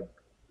be like,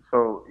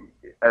 so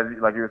as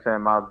like you were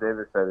saying, Miles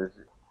Davis said,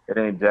 it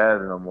ain't jazz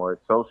no more,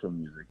 it's social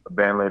music. A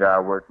band leader I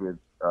worked with,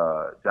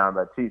 John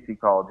Baptiste, he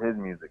called his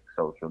music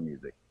social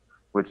music,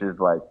 which is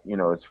like, you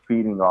know, it's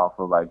feeding off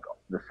of like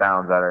the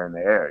sounds that are in the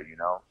air, you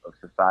know, of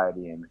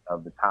society and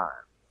of the time.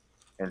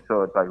 And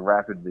so it's like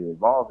rapidly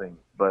evolving.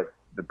 But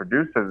the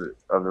producer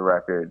of the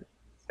record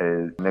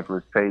is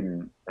Nicholas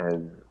Payton,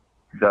 has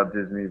dubbed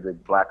his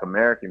music Black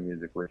American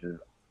music, which is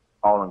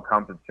all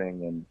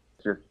encompassing and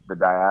just the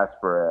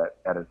diaspora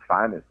at its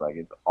finest. Like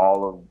it's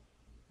all of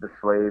the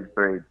slave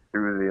trade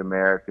through the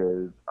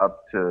Americas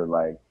up to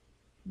like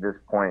this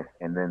point,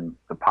 and then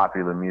the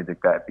popular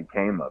music that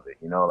became of it,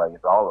 you know, like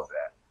it's all of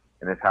that.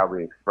 And it's how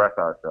we express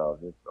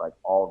ourselves. It's like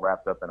all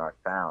wrapped up in our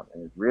sound,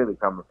 and it's really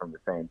coming from the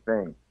same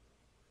thing.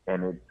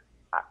 And it's,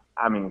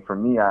 I mean, for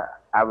me,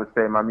 I would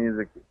say my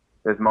music,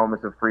 there's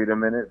moments of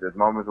freedom in it. There's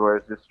moments where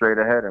it's just straight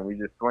ahead and we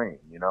just swing,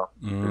 you know.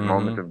 Mm-hmm. There's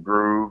moments of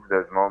groove.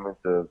 There's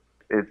moments of,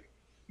 it's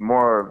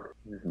more of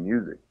just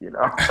music, you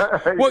know.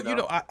 Well, you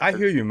know, I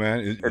hear you,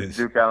 man. As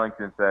Duke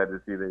Ellington said,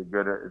 it's either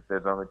good or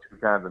there's only two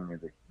kinds of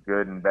music,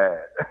 good and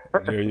bad.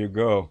 There you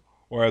go.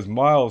 Whereas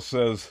Miles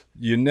says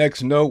your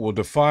next note will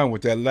define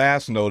what that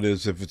last note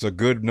is, if it's a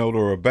good note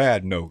or a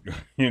bad note,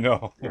 you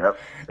know? Yep,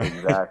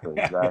 exactly.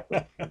 But,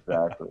 you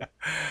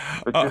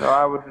know,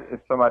 I would, if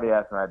somebody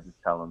asked me, I'd just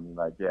tell them,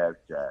 like, yeah, it's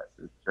jazz.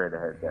 It's straight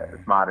ahead jazz.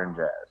 It's modern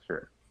jazz,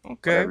 sure.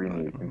 Okay. Whatever you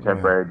need.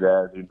 Contemporary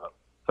jazz, you know.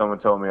 Someone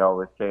told me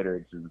always cater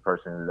it to the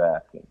person who's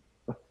asking.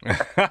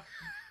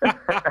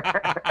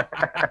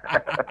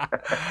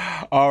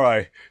 All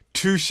right.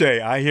 Touche.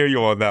 I hear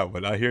you on that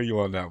one.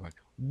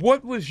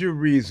 What was your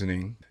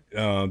reasoning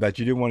that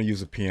you didn't want to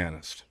use a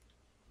pianist?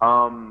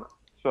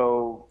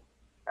 So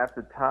at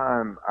the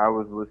time I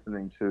was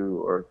listening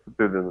to, or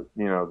through the,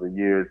 you know, the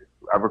years,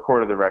 I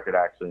recorded the record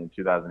actually in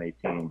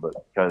 2018, but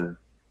because,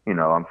 you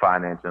know, I'm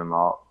financing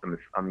all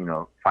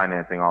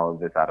of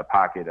this out of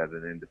pocket as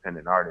an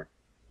independent artist.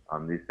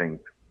 These things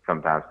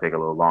sometimes take a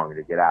little longer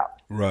to get out.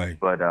 Right.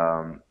 But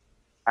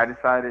I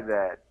decided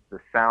that the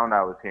sound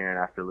I was hearing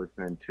after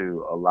listening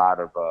to a lot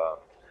of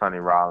Sonny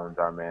Rollins,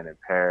 Our Man in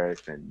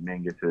Paris, and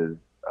Mingus's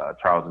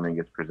Charles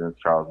Mingus Presents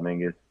Charles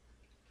Mingus,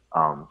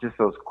 just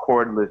those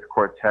chordless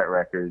quartet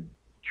records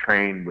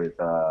trained with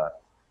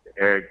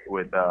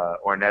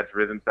Ornette's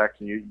rhythm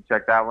section. You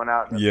check that one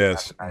out?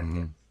 Yes.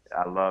 Mm-hmm.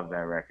 I love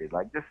that record.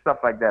 Like just stuff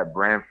like that.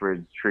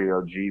 Branford's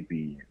Trio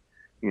GP,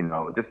 you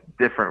know, just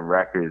different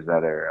records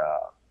that are,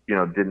 you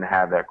know, didn't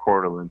have that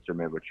chordal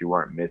instrument, but you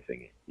weren't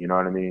missing it. You know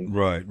what I mean?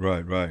 Right.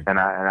 And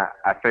I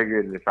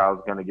figured if I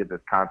was going to get this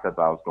concept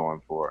I was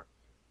going for,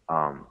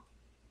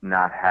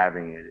 not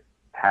having it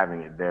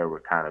there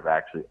would kind of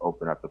actually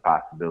open up the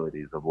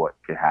possibilities of what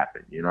could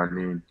happen. You know what I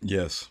mean?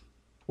 Yes.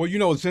 Well, you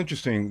know, it's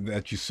interesting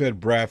that you said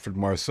Bradford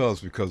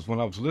Marsalis, because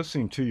when I was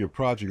listening to your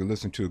project and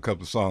listening to a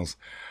couple of songs,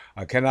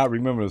 I cannot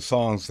remember the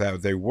songs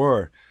that they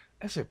were.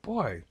 I said,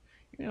 boy,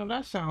 you know,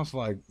 that sounds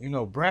like, you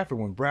know, Bradford,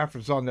 when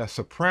Bradford's on that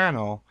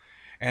soprano,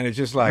 and it's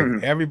just like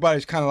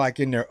everybody's kind of like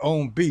in their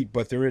own beat,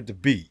 but they're at the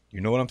beat.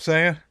 You know what I'm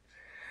saying?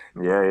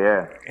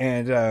 Yeah.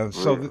 And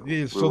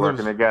we're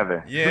working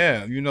together.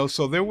 Yeah, you know,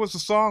 so there was a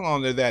song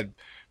on there that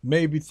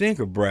made me think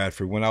of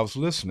Bradford when I was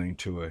listening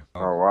to it.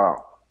 Oh,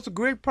 wow. It's a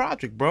great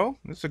project, bro.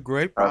 It's a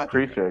great project.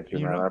 I appreciate you,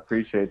 man. I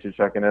appreciate you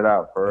checking it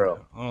out, for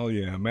real. Oh,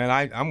 yeah, man.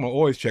 I'm going to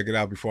always check it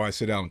out before I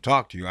sit down and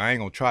talk to you. I ain't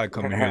going to try to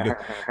come in here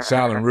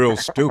sounding real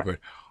stupid.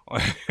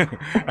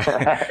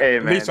 Hey,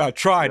 man. At least I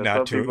try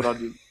not to.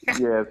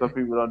 Some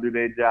people don't do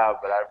their job,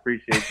 but I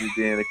appreciate you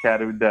being the cat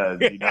who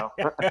does, you know?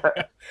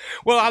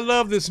 Well, I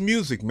love this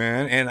music,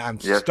 man, and I'm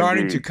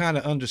starting to kind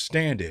of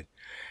understand it.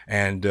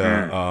 And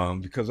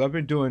because I've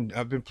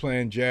been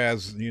playing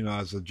jazz, you know,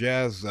 as a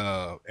jazz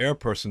air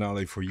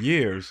personality for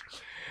years,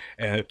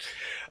 and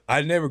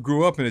I never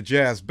grew up in a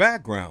jazz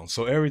background.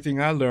 So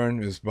everything I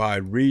learned is by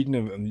reading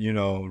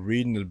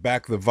the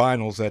back of the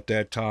vinyls at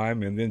that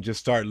time, and then just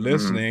start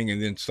listening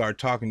and then start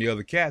talking to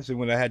other cats. And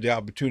when I had the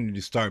opportunity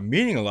to start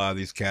meeting a lot of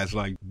these cats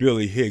like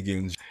Billy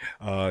Higgins,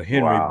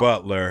 Henry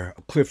Butler,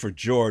 Clifford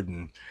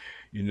Jordan,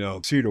 you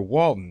know, Cedar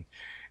Walton.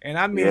 And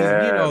I mean, you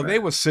know, they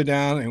would sit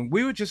down and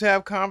we would just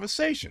have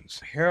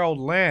conversations. Harold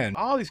Land,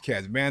 all these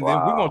cats, man. Then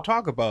we're going to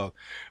talk about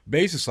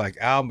bassists like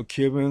Al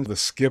McKibben, the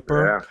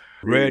Skipper,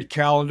 Red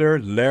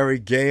Callender, Larry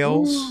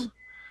Gales.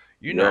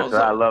 You know,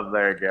 I love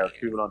Larry Gales.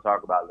 People don't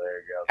talk about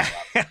Larry Gales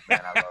a lot.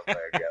 Man, I love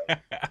Larry Gales.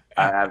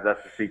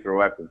 that's the secret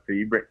weapon. So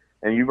you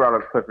brought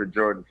up Clifford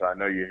Jordan, so I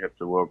know you're hip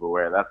to Wilbur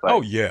Ware. That's Oh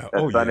like yeah, that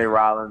oh Sonny yeah,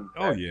 Rollins,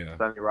 oh yeah.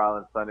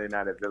 Sunday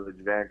night at Village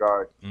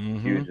Vanguard. Mm-hmm.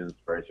 Huge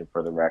inspiration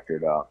for the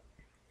record.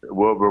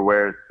 Wilbur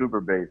Ware's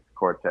Super Bass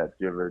Quartet.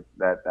 You ever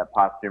that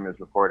posthumous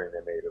recording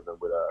they made of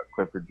it with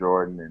Clifford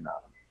Jordan and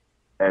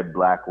Ed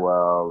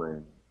Blackwell,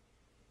 and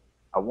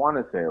I want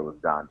to say it was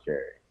Don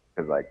Cherry,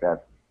 because like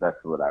that's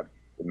what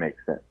it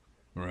makes sense.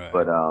 Right.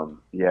 But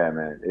yeah,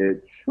 man,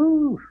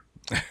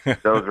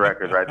 those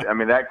records right there. I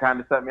mean, that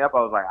kind of set me up.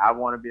 I was like, I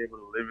want to be able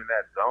to live in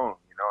that zone,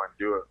 and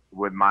do it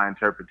with my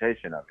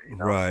interpretation of it,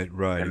 Right,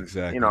 right, and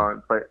exactly.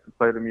 and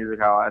play the music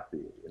how I see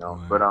it,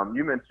 Right. But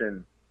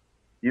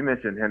you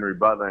mentioned Henry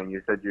Butler, and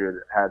you said you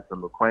had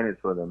some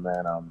acquaintance with him,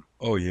 man.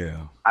 Oh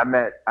yeah. I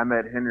met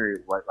Henry.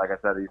 Like I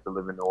said, I used to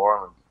live in New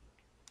Orleans,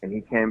 and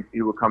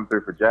he would come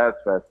through for Jazz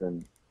Fest,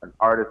 and an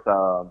artist I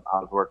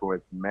was working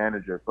with,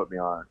 manager, put me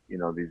on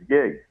these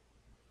gigs,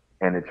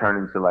 and it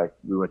turned into like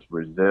we went to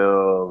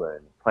Brazil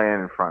and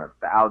playing in front of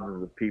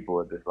thousands of people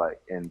at this, like,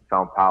 in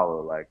Sao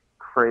Paulo, like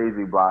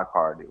crazy block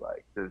party,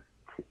 like this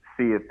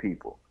sea of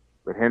people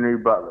with Henry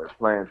Butler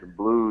playing some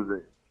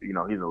blues. He's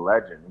a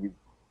legend. He's,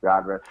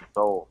 God rest his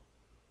soul.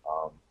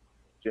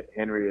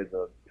 Henry is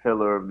a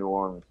pillar of New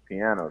Orleans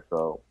piano,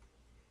 so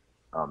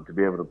to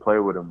be able to play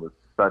with him was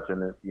such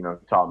he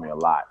taught me a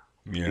lot.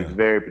 Yeah. He's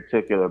very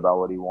particular about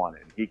what he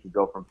wanted. He could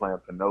go from playing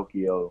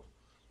Pinocchio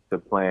to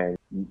playing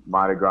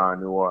Mardi Gras in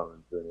New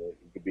Orleans, and it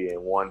could be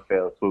in one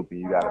fell swoop, and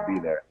you got to be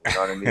there. You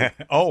know what I mean?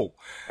 Oh.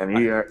 And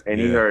he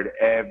heard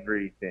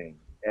everything,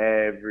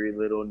 every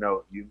little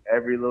note,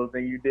 every little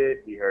thing you did,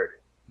 he heard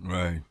it.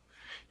 Right.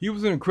 He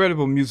was an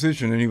incredible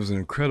musician, and he was an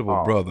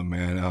incredible brother,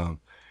 man.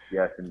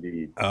 Yes,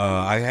 indeed.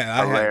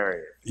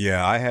 Hilarious.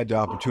 I had the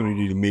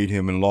opportunity to meet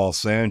him in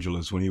Los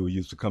Angeles when he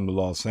used to come to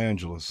Los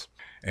Angeles.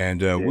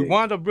 And we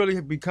wound up really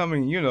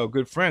becoming,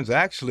 good friends.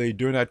 Actually,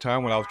 during that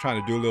time when I was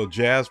trying to do a little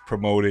jazz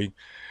promoting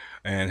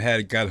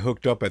and got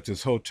hooked up at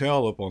this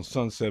hotel up on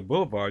Sunset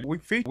Boulevard,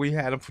 we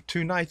had him for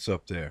 2 nights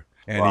up there.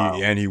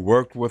 And he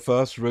worked with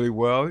us really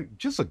well.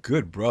 Just a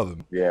good brother.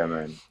 Yeah,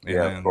 man.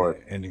 Yeah, of course.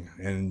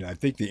 And I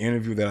think the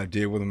interview that I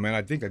did with him, man,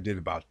 I think I did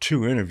about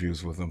 2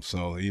 interviews with him.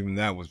 So even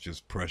that was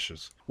just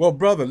precious. Well,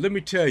 brother, let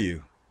me tell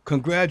you,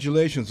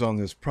 congratulations on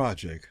this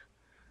project,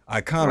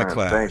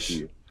 ICONOCLAST. Thank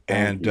you.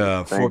 And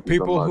for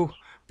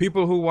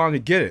people who want to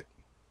get it,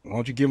 why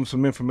don't you give them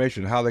some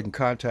information, how they can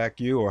contact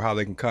you or how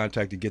they can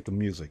contact to get the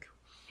music?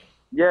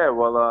 Yeah,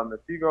 well,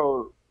 if you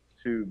go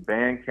to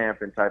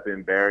Bandcamp and type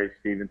in Barry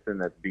Stephenson,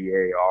 that's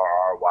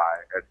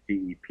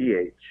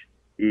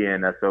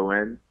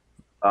BarryStephenson,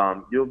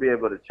 you'll be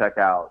able to check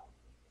out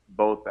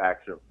both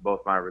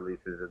my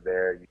releases are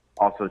there. You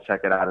also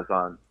check it out. It's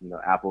on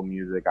Apple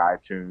Music,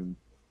 iTunes.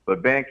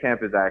 But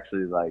Bandcamp is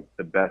actually like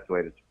the best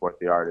way to support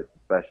the artist,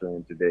 especially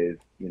in today's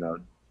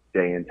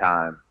day and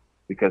time,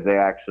 because they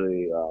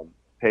actually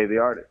pay the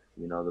artist.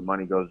 The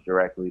money goes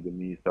directly to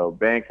me. So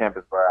Bandcamp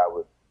is where I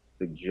would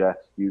suggest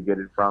you get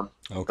it from.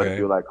 Okay. But if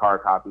you like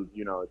hard copies,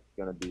 it's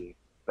gonna be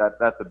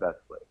that's the best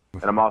place.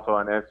 And I'm also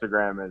on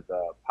Instagram as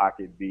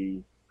Pocket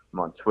B. I'm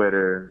on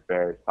Twitter,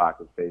 Barry's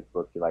Pocket,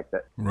 Facebook. You like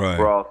that? Right.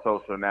 We're all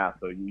social now,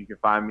 so you can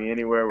find me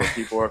anywhere where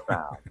people are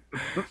found.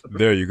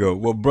 There you go.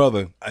 Well,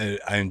 brother, I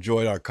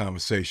enjoyed our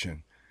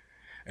conversation.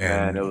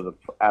 And it was an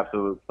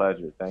absolute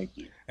pleasure. Thank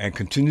you. And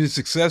continued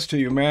success to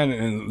you, man.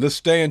 And let's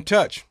stay in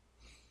touch.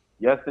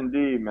 Yes,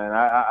 indeed, man.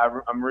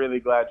 I'm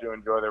really glad you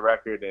enjoy the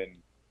record and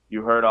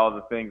you heard all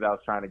the things I was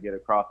trying to get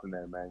across in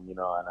there, man.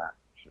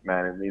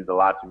 Man, it means a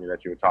lot to me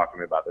that you were talking to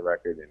me about the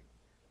record, and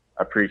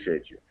I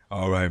appreciate you.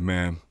 All right,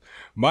 man.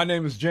 My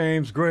name is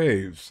James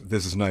Graves.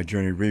 This is Night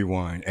Journey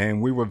Rewind,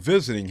 and we were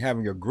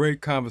having a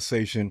great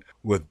conversation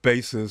with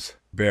bassist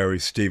Barry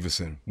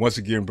Stephenson. Once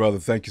again, brother,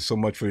 thank you so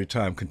much for your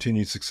time.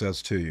 Continued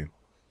success to you.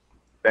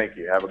 Thank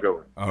you. Have a good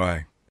one. All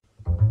right.